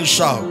mouth and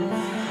shout.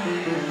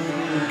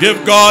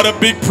 Give God a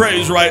big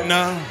praise right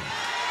now.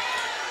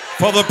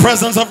 For the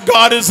presence of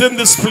God is in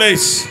this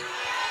place.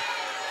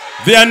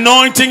 The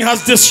anointing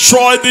has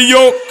destroyed the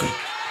yoke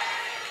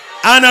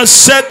and has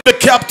set the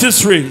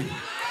captives free.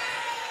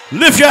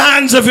 Lift your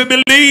hands if you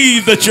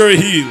believe that you're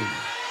healed.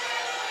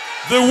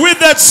 The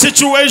withered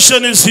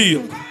situation is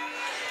healed.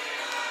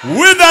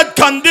 Withered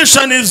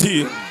condition is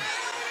healed.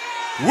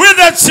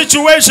 Withered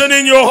situation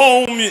in your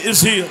home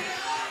is healed.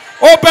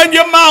 Open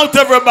your mouth,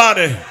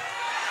 everybody.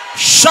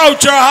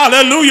 Shout your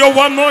hallelujah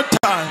one more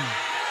time.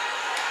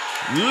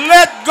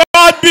 Let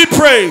God be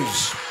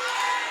praised.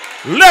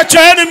 Let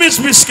your enemies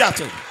be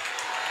scattered.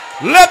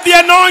 Let the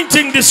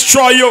anointing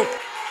destroy you.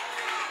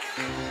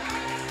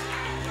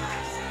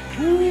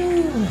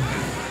 Ooh.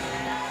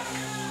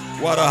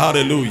 What a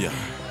hallelujah.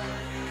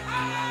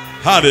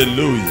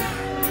 Hallelujah.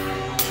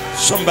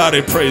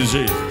 Somebody praise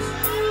Jesus.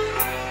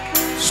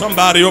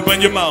 Somebody open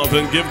your mouth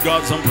and give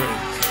God some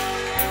praise.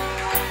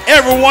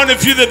 Every one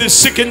of you that is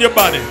sick in your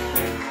body.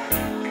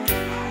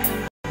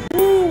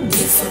 Ooh.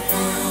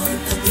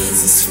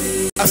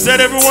 I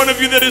said every one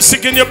of you that is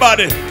sick in your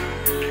body.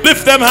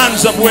 Lift them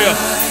hands up where?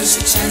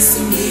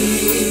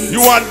 You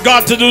want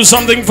God to do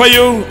something for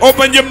you?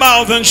 Open your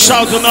mouth and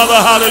shout another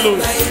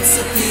hallelujah.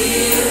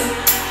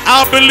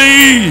 I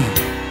believe.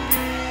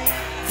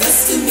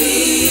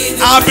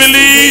 I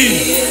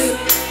believe.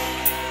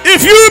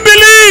 If you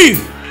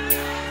believe,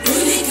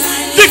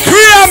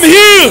 decree I'm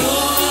healed.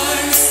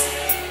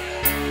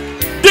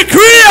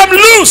 Decree I'm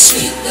loose.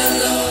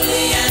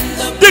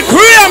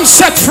 Decree I'm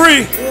set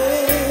free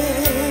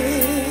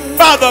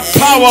by the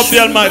power of the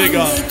Almighty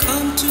God.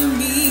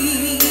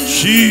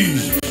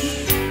 Jesus.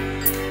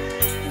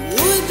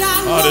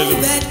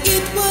 Hallelujah.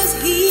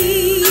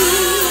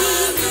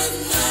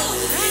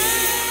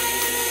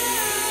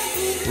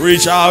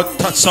 Reach out,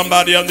 touch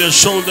somebody on their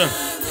shoulder.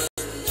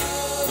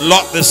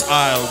 Lock this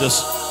aisle.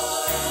 Just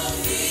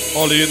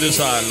all of you in this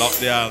aisle, lock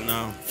the aisle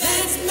now.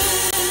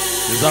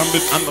 Because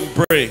I'm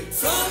praying.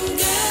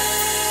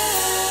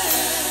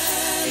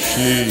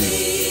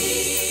 Jesus.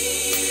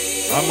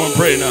 I'm going to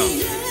pray now.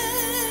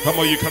 Come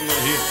on, you come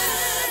right here.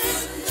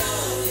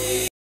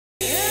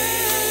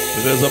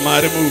 There's a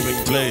mighty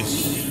moving place.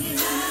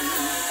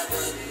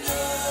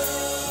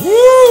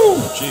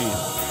 Woo!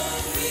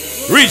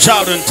 Jesus. Reach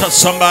out and touch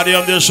somebody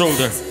on their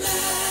shoulder.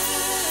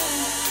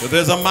 So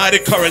there's a mighty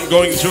current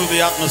going through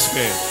the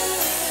atmosphere.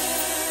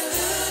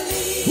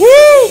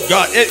 Woo!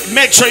 God,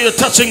 make sure you're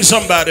touching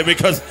somebody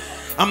because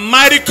a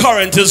mighty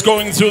current is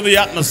going through the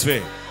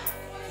atmosphere.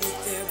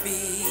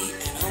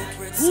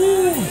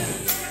 Woo!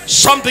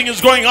 Something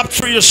is going up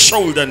through your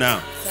shoulder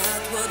now.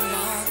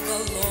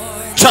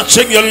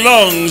 Touching your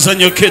lungs and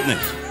your kidneys.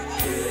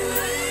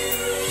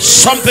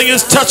 Something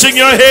is touching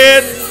your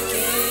head,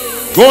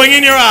 going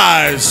in your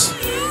eyes.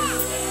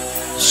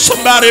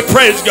 Somebody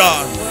praise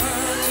God.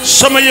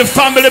 Some of your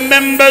family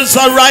members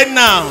are right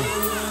now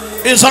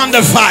is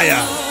under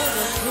fire.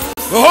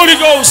 The Holy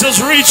Ghost has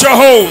reached your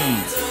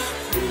home,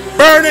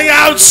 burning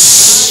out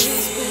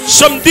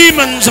some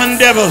demons and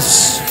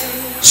devils.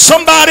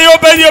 Somebody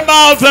open your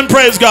mouth and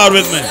praise God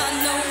with me.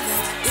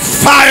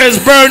 Fire is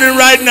burning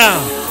right now.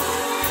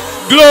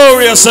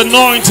 Glorious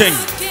anointing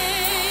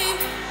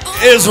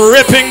is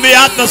ripping the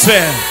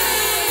atmosphere.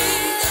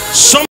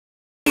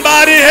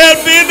 Somebody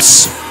help me.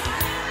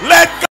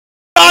 Let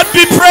God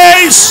be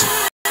praised.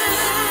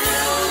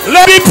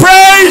 Let me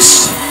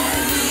praise.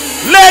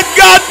 Let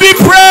God be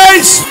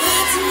praised.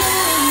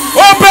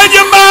 Open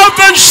your mouth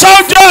and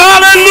shout your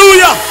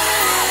hallelujah.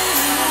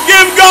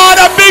 Give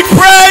God a big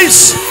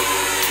praise.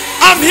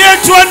 I'm here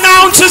to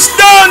announce it's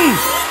done.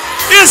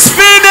 It's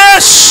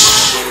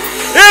finished.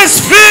 It's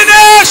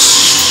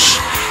finished.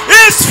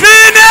 It's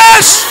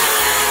finished.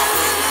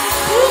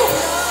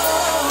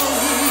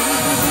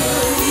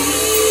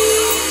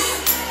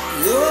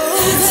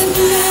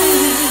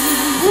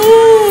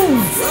 Woo.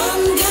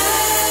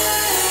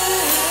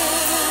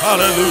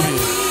 Hallelujah.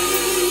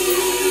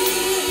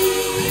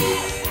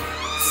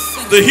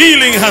 The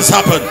healing has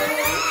happened.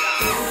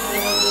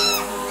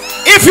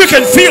 If you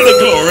can feel the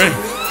glory,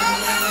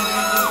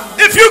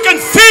 if you can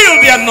feel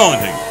the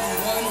anointing,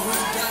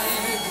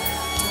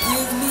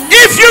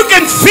 if you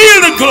can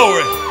feel the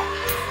glory,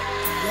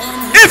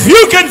 if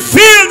you can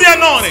feel the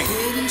anointing,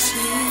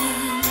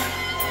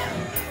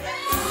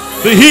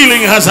 the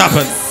healing has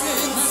happened.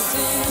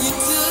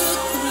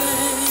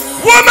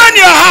 Woman,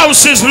 your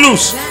house is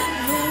loose.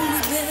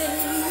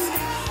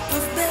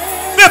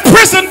 The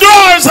prison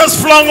doors has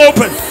flung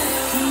open.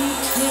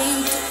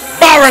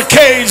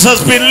 Barricades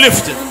has been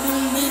lifted.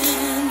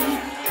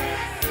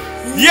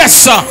 Yes,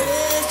 sir.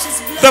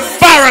 The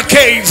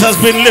barricades has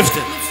been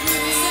lifted.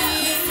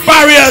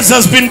 Barriers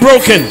has been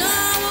broken.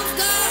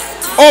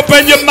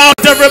 Open your mouth,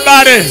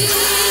 everybody.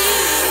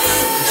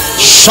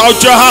 Shout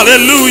your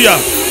hallelujah.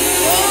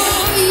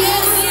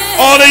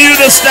 All of you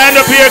that stand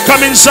up here,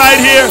 come inside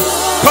here.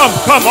 Come,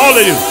 all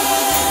of you.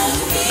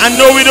 I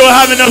know we don't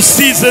have enough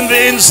seats in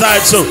the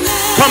inside, so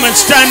come and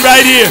stand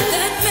right here.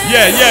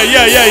 Yeah.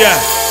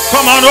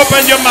 Come on,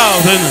 open your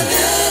mouth and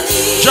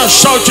just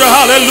shout your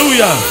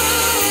hallelujah.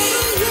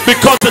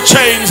 Because the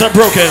chains are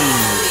broken.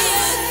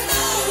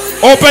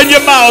 Open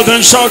your mouth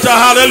and shout a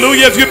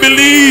hallelujah if you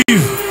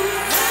believe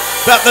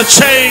that the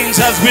chains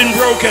has been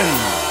broken.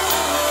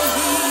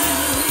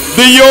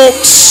 The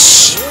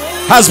yokes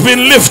has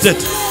been lifted.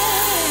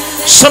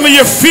 Some of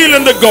you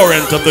feeling the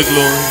garment of the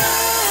glory.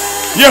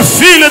 You're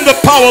feeling the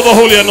power of the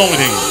holy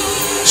anointing.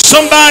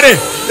 Somebody,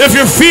 if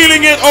you're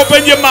feeling it,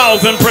 open your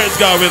mouth and praise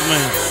God with me.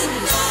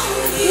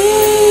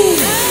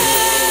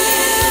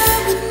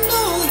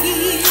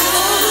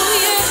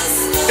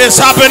 It's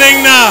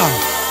happening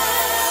now.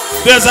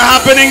 There's a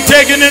happening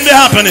taken in the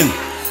happening.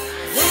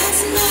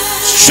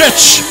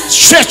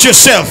 Stretch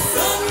yourself.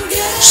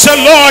 Say,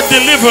 Lord,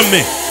 deliver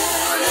me.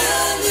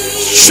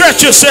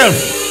 Stretch yourself.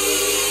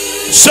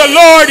 Say,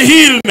 Lord,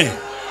 heal me.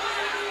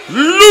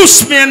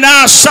 Loose me and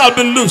I shall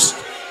be loosed.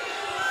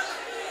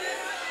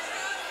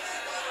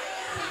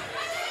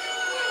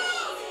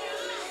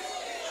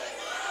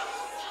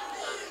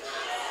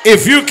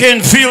 If you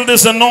can feel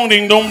this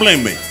anointing, don't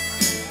blame me.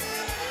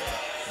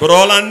 But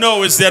all I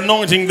know is the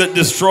anointing that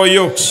destroys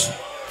yokes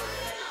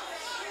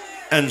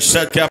and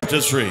set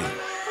captives free.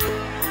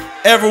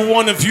 Every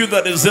one of you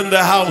that is in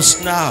the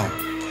house now,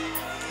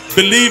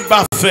 believe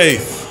by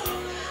faith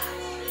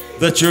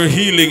that your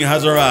healing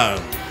has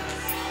arrived.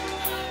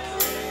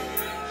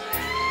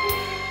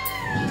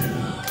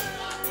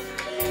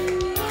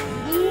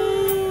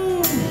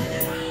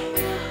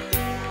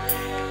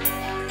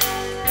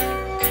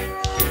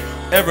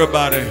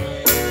 Everybody,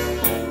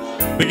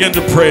 begin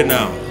to pray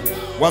now.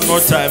 One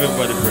more time,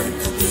 everybody pray.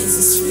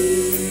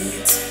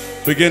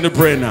 Begin to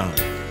pray now.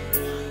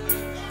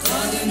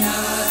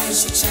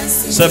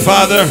 Say,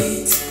 Father,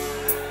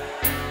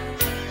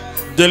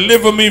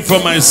 deliver me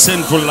from my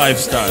sinful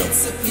lifestyle.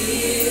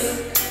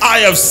 I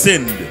have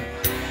sinned.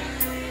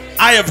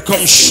 I have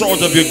come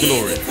short of your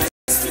glory.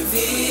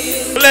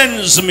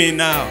 Cleanse me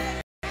now.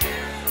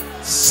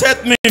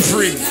 Set me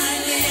free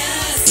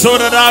so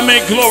that I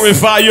may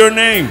glorify your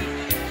name.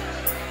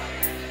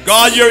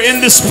 God, you're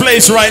in this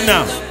place right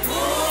now.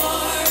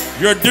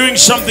 You're doing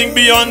something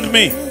beyond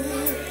me.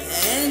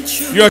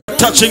 You're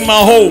touching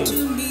my home.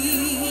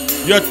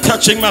 You're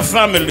touching my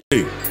family.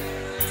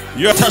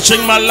 You're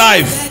touching my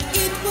life.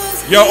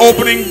 You're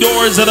opening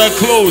doors that are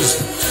closed.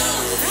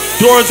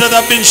 Doors that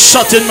have been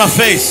shut in my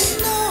face.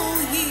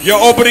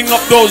 You're opening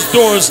up those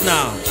doors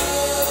now.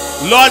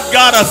 Lord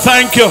God, I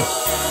thank you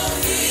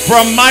for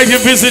a mighty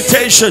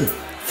visitation.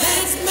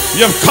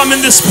 You've come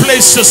in this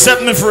place to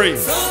set me free.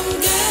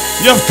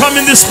 You've come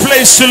in this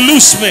place to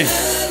loose me.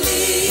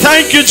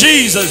 Thank you,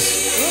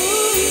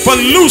 Jesus, for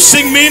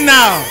loosing me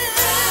now.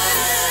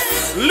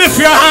 Lift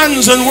your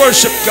hands and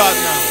worship God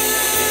now.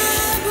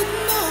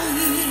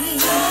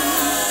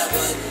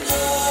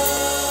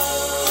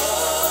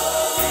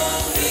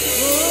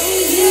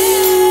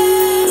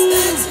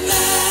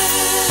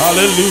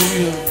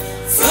 Hallelujah.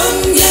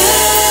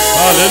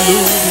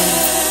 Hallelujah.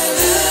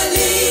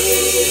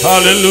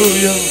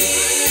 Hallelujah.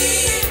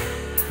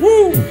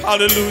 Woo.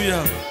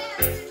 Hallelujah.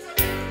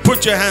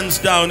 Put your hands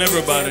down,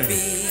 everybody.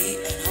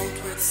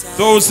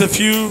 Those of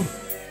you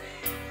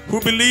who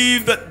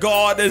believe that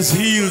God has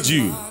healed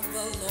you,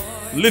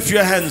 lift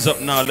your hands up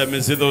now. Let me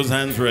see those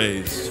hands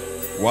raised.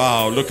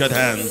 Wow, look at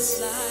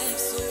hands.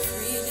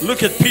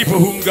 Look at people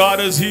whom God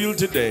has healed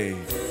today.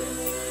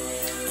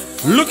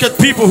 Look at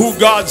people who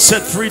God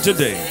set free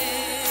today.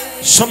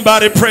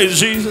 Somebody praise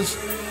Jesus.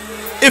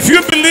 If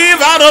you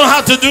believe, I don't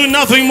have to do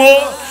nothing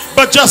more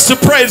but just to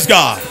praise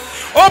God.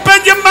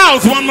 Open your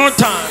mouth one more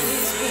time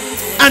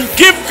and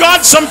give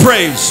God some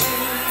praise.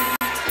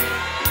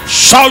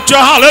 Shout your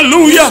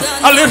hallelujah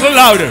a little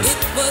louder.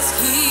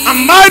 A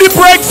mighty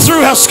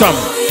breakthrough has come.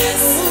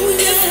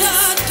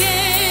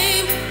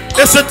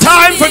 It's a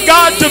time for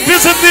God to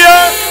visit the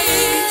earth.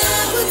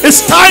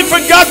 It's time for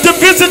God to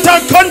visit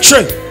our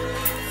country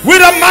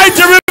with a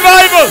mighty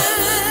revival.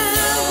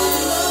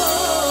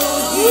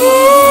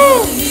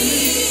 Woo.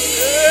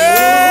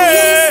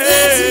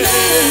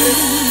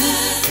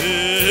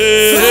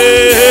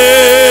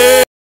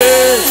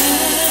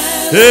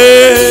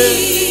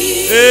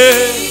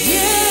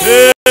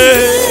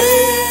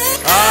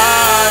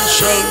 I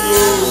shall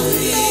know.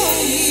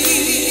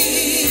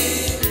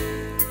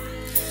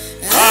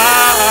 I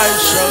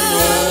shall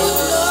know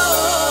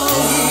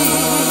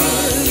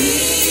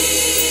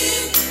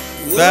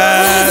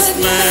that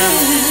man.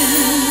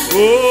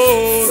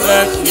 Oh,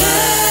 that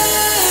man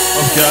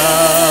of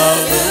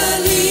Calvary.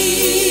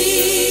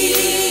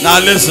 Now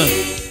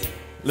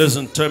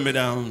listen, turn me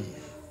down.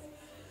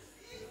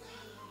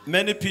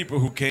 Many people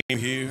who came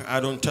here, I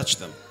don't touch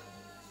them.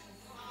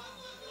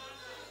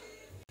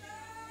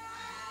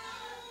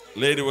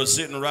 Lady was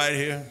sitting right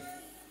here,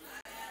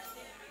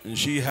 and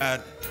she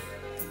had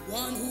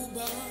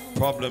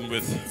problem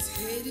with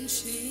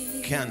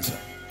cancer.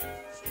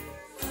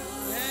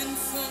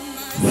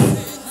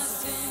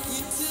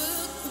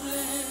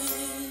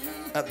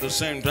 At the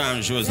same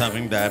time, she was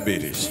having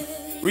diabetes.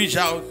 Reached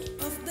out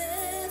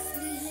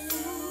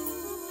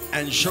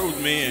and showed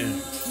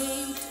me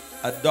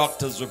a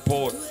doctor's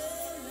report,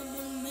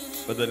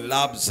 but the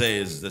lab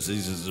says this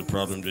is the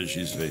problem that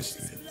she's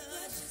facing.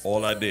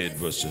 All I did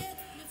was to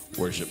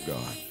worship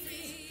God.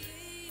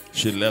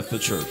 She left the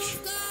church.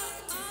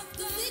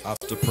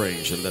 After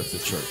praying, she left the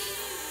church.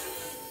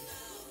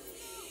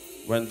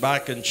 Went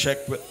back and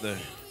checked with the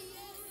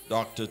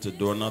doctor to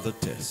do another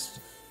test.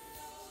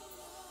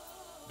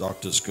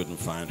 Doctors couldn't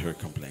find her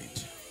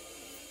complaint.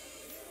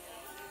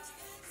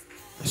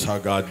 That's how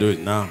God do it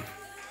now.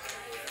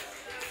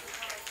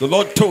 The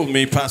Lord told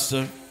me,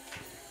 Pastor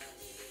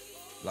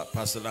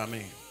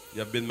Lamy, you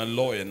have been my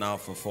lawyer now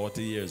for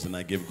 40 years, and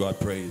I give God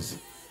praise.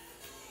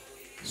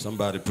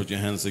 Somebody put your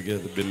hands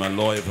together. Been my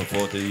lawyer for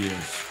 40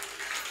 years.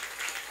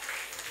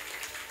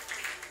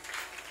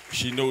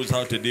 She knows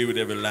how to deal with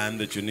every land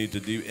that you need to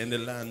deal. Any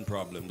land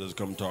problem, just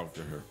come talk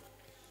to her.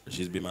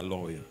 She's been my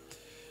lawyer.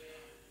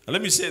 And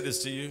let me say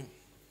this to you.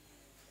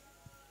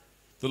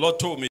 The Lord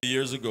told me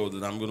years ago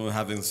that I'm going to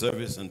have in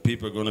service and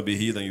people are going to be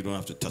healed and you don't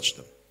have to touch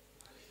them.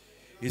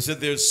 He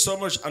said there's so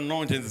much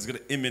anointing that's going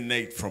to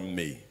emanate from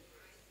me.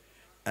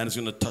 And it's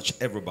going to touch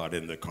everybody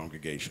in the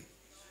congregation.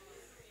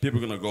 People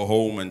are going to go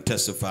home and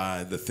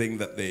testify the thing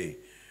that they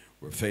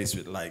were faced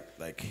with,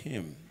 like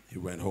him. He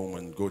went home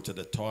and go to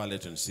the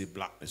toilet and see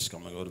blackness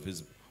coming out of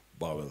his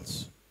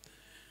bowels.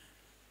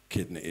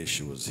 Kidney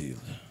issue was healed.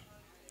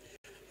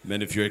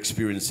 Men, if you're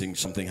experiencing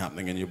something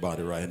happening in your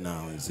body right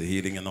now, it's a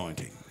healing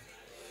anointing.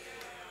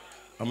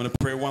 I'm going to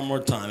pray one more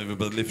time.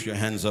 Everybody lift your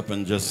hands up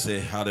and just say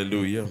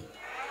hallelujah.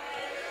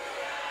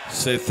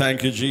 Say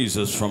thank you,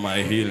 Jesus, for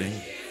my healing.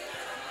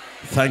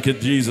 Thank you,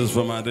 Jesus,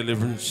 for my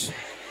deliverance.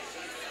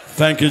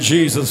 Thank you,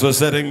 Jesus, for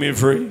setting me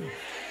free.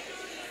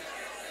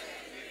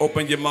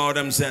 Open your mouth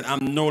and say,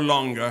 I'm no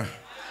longer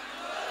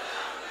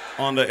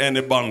under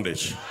any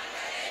bondage.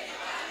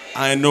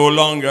 I no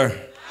longer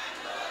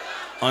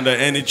under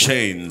any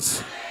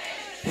chains.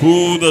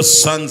 Who the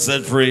Son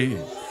set free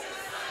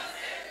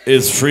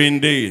is free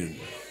indeed.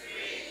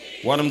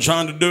 What I'm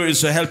trying to do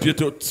is to help you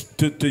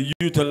to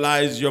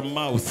utilize your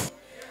mouth.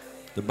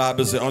 The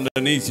Bible says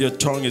underneath your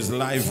tongue is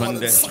life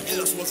and death.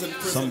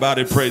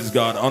 Somebody praise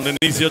God.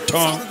 Underneath your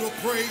tongue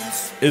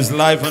is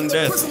life and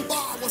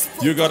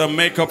death. You got to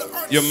make up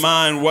your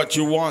mind what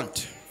you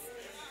want.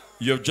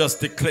 You've just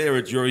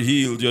declared it. You're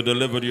healed. You're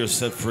delivered. You're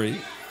set free.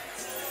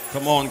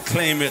 Come on,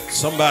 claim it.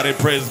 Somebody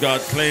praise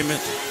God. Claim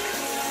it.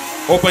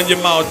 Open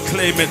your mouth.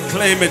 Claim it.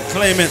 Claim it.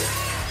 Claim it.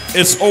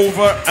 It's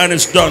over and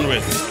it's done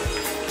with.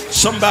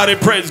 Somebody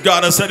praise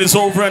God. I said it's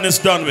over and it's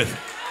done with.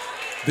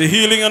 The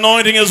healing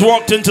anointing has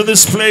walked into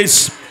this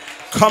place.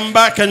 Come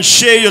back and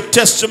share your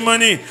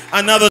testimony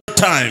another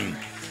time.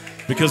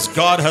 Because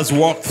God has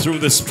walked through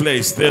this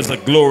place. There's a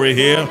glory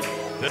here.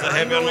 There's a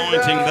heavy anointing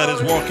that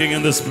is walking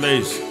in this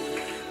place.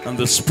 And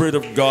the Spirit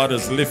of God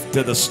has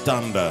lifted a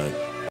standard.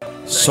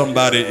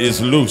 Somebody is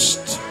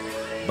loosed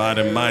by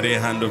the mighty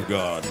hand of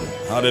God.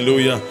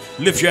 Hallelujah.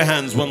 Lift your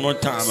hands one more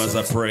time as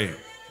I pray.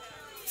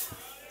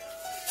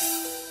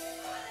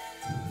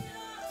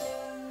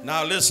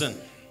 Now listen.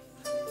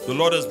 The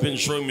Lord has been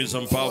showing me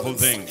some powerful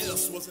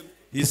things.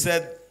 He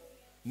said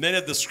many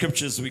of the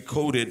scriptures we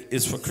quoted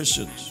is for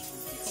Christians.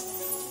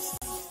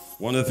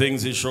 One of the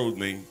things he showed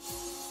me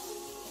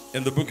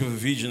in the book of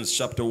Ephesians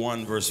chapter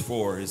 1 verse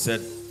 4, he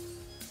said,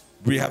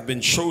 we have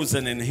been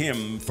chosen in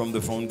him from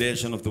the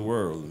foundation of the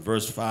world.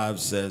 Verse 5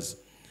 says,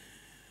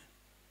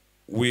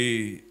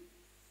 we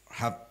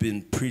have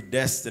been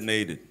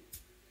predestinated.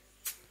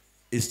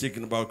 It's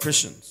speaking about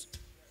Christians.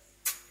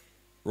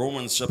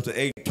 Romans chapter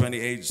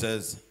 8:28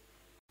 says,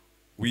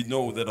 we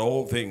know that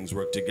all things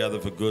work together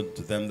for good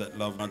to them that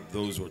love not,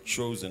 those who are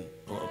chosen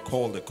or are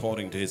called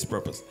according to his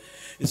purpose.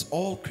 It's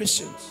all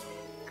Christians.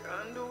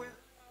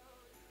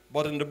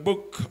 But in the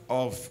book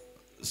of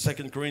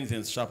 2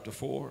 Corinthians chapter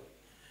 4,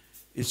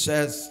 it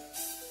says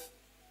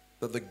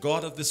that the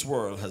God of this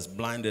world has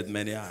blinded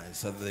many eyes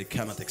so that they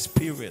cannot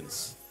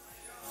experience.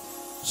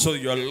 So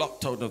you're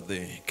locked out of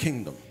the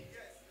kingdom.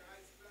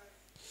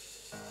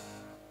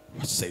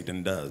 What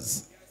Satan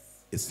does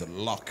is to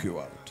lock you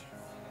out.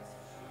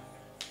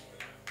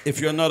 If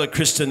you're not a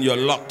Christian, you're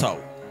locked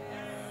out.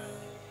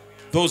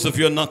 Those of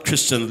you who are not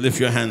Christian, lift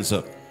your hands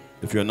up.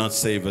 If you're not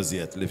saved as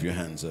yet, lift your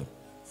hands up.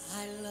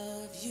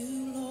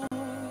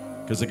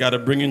 Because I got to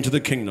bring you into the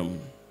kingdom.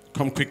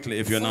 Come quickly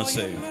if you're not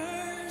saved.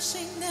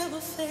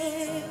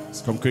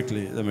 Come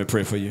quickly. Let me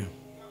pray for you.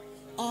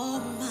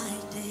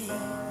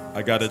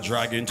 I got to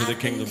drag you into the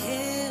kingdom.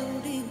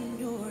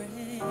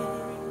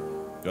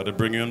 Got to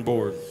bring you on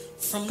board.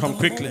 Come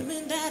quickly.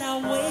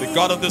 The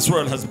God of this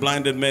world has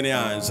blinded many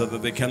eyes so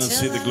that they cannot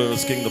see the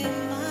glorious kingdom.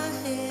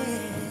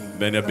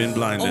 Many have been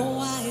blinded.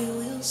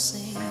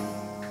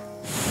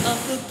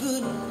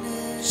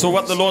 So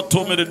what the Lord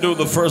told me to do,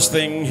 the first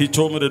thing he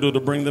told me to do, to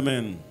bring them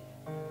in.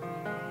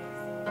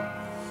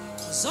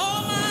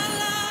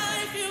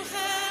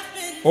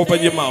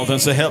 Open your mouth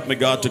and say, help me,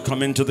 God, to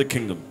come into the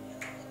kingdom.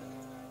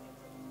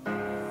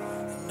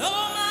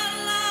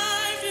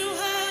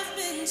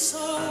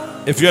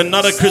 If you're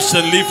not a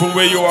Christian, leave from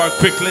where you are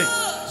quickly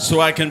so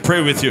I can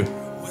pray with you.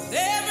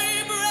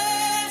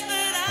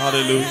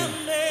 Hallelujah.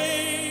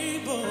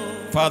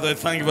 Father,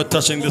 thank you for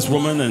touching this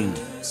woman and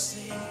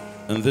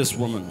this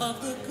woman.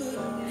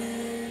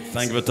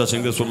 Thank you for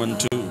touching this woman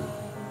too,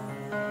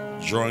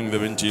 drawing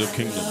them into your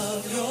kingdom.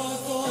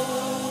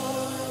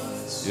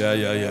 Yeah.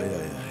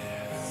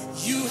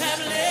 You have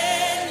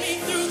led me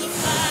through the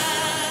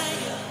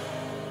fire.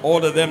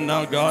 All of them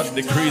now, God,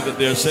 decree that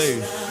they're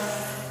saved.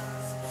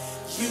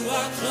 You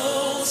are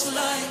close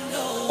like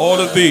no. All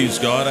of these,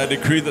 God, I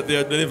decree that they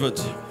are delivered.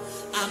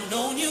 I've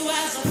known you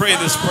as a Pray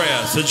this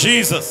prayer. So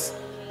Jesus,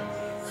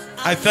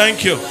 I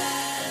thank you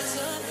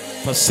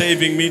for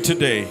saving me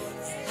today.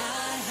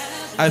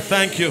 I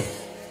thank you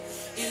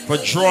for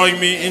drawing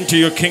me into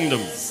your kingdom.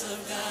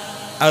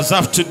 As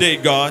of today,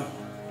 God,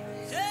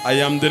 I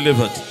am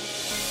delivered.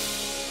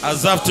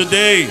 As of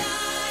today,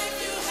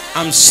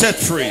 I'm set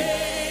free.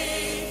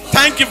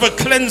 Thank you for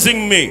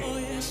cleansing me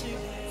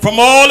from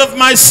all of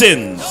my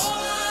sins.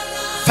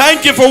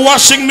 Thank you for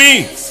washing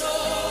me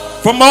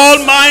from all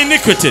my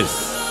iniquities.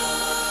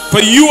 For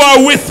you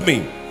are with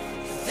me.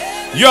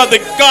 You are the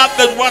God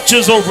that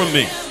watches over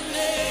me.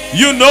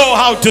 You know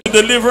how to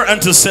deliver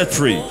and to set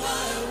free.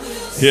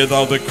 Hear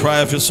thou the cry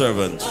of your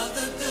servant.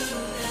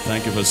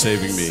 Thank you for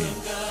saving me.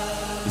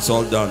 It's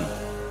all done.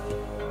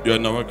 You are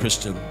now a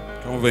Christian.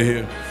 Come over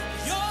here.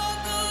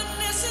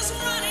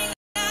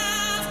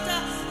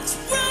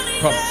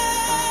 Come.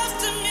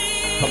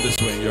 Come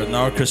this way. You're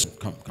now a Christian.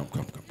 Come.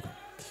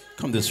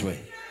 Come this way.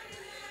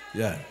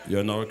 Yeah,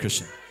 you're now a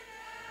Christian.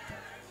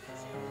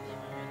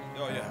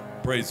 Oh yeah.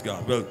 Praise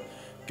God. Well,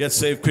 get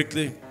saved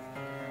quickly.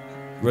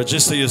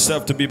 Register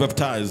yourself to be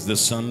baptized this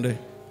Sunday.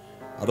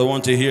 I don't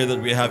want to hear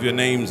that we have your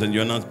names and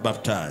you're not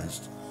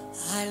baptized.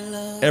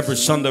 Every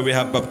Sunday we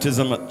have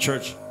baptism at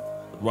church.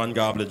 One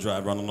Goblet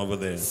Drive running over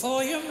there.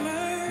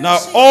 Now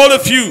all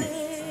of you,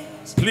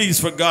 please,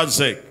 for God's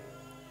sake,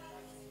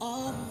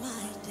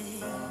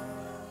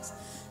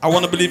 I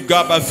want to believe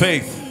God by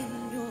faith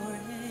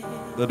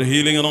that the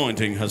healing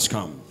anointing has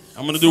come.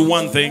 I'm going to do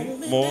one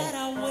thing more.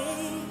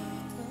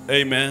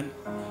 Amen.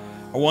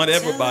 I want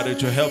everybody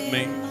to help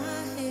me.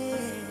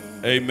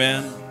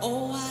 Amen.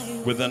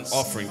 With an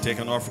offering. Take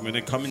an offering. When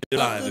they come in your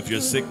life, if you're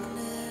sick,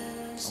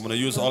 I'm going to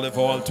use olive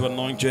oil to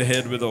anoint your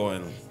head with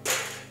oil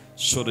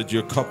so that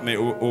your cup may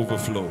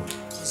overflow.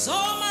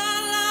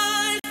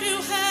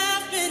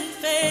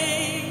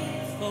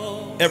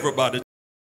 Everybody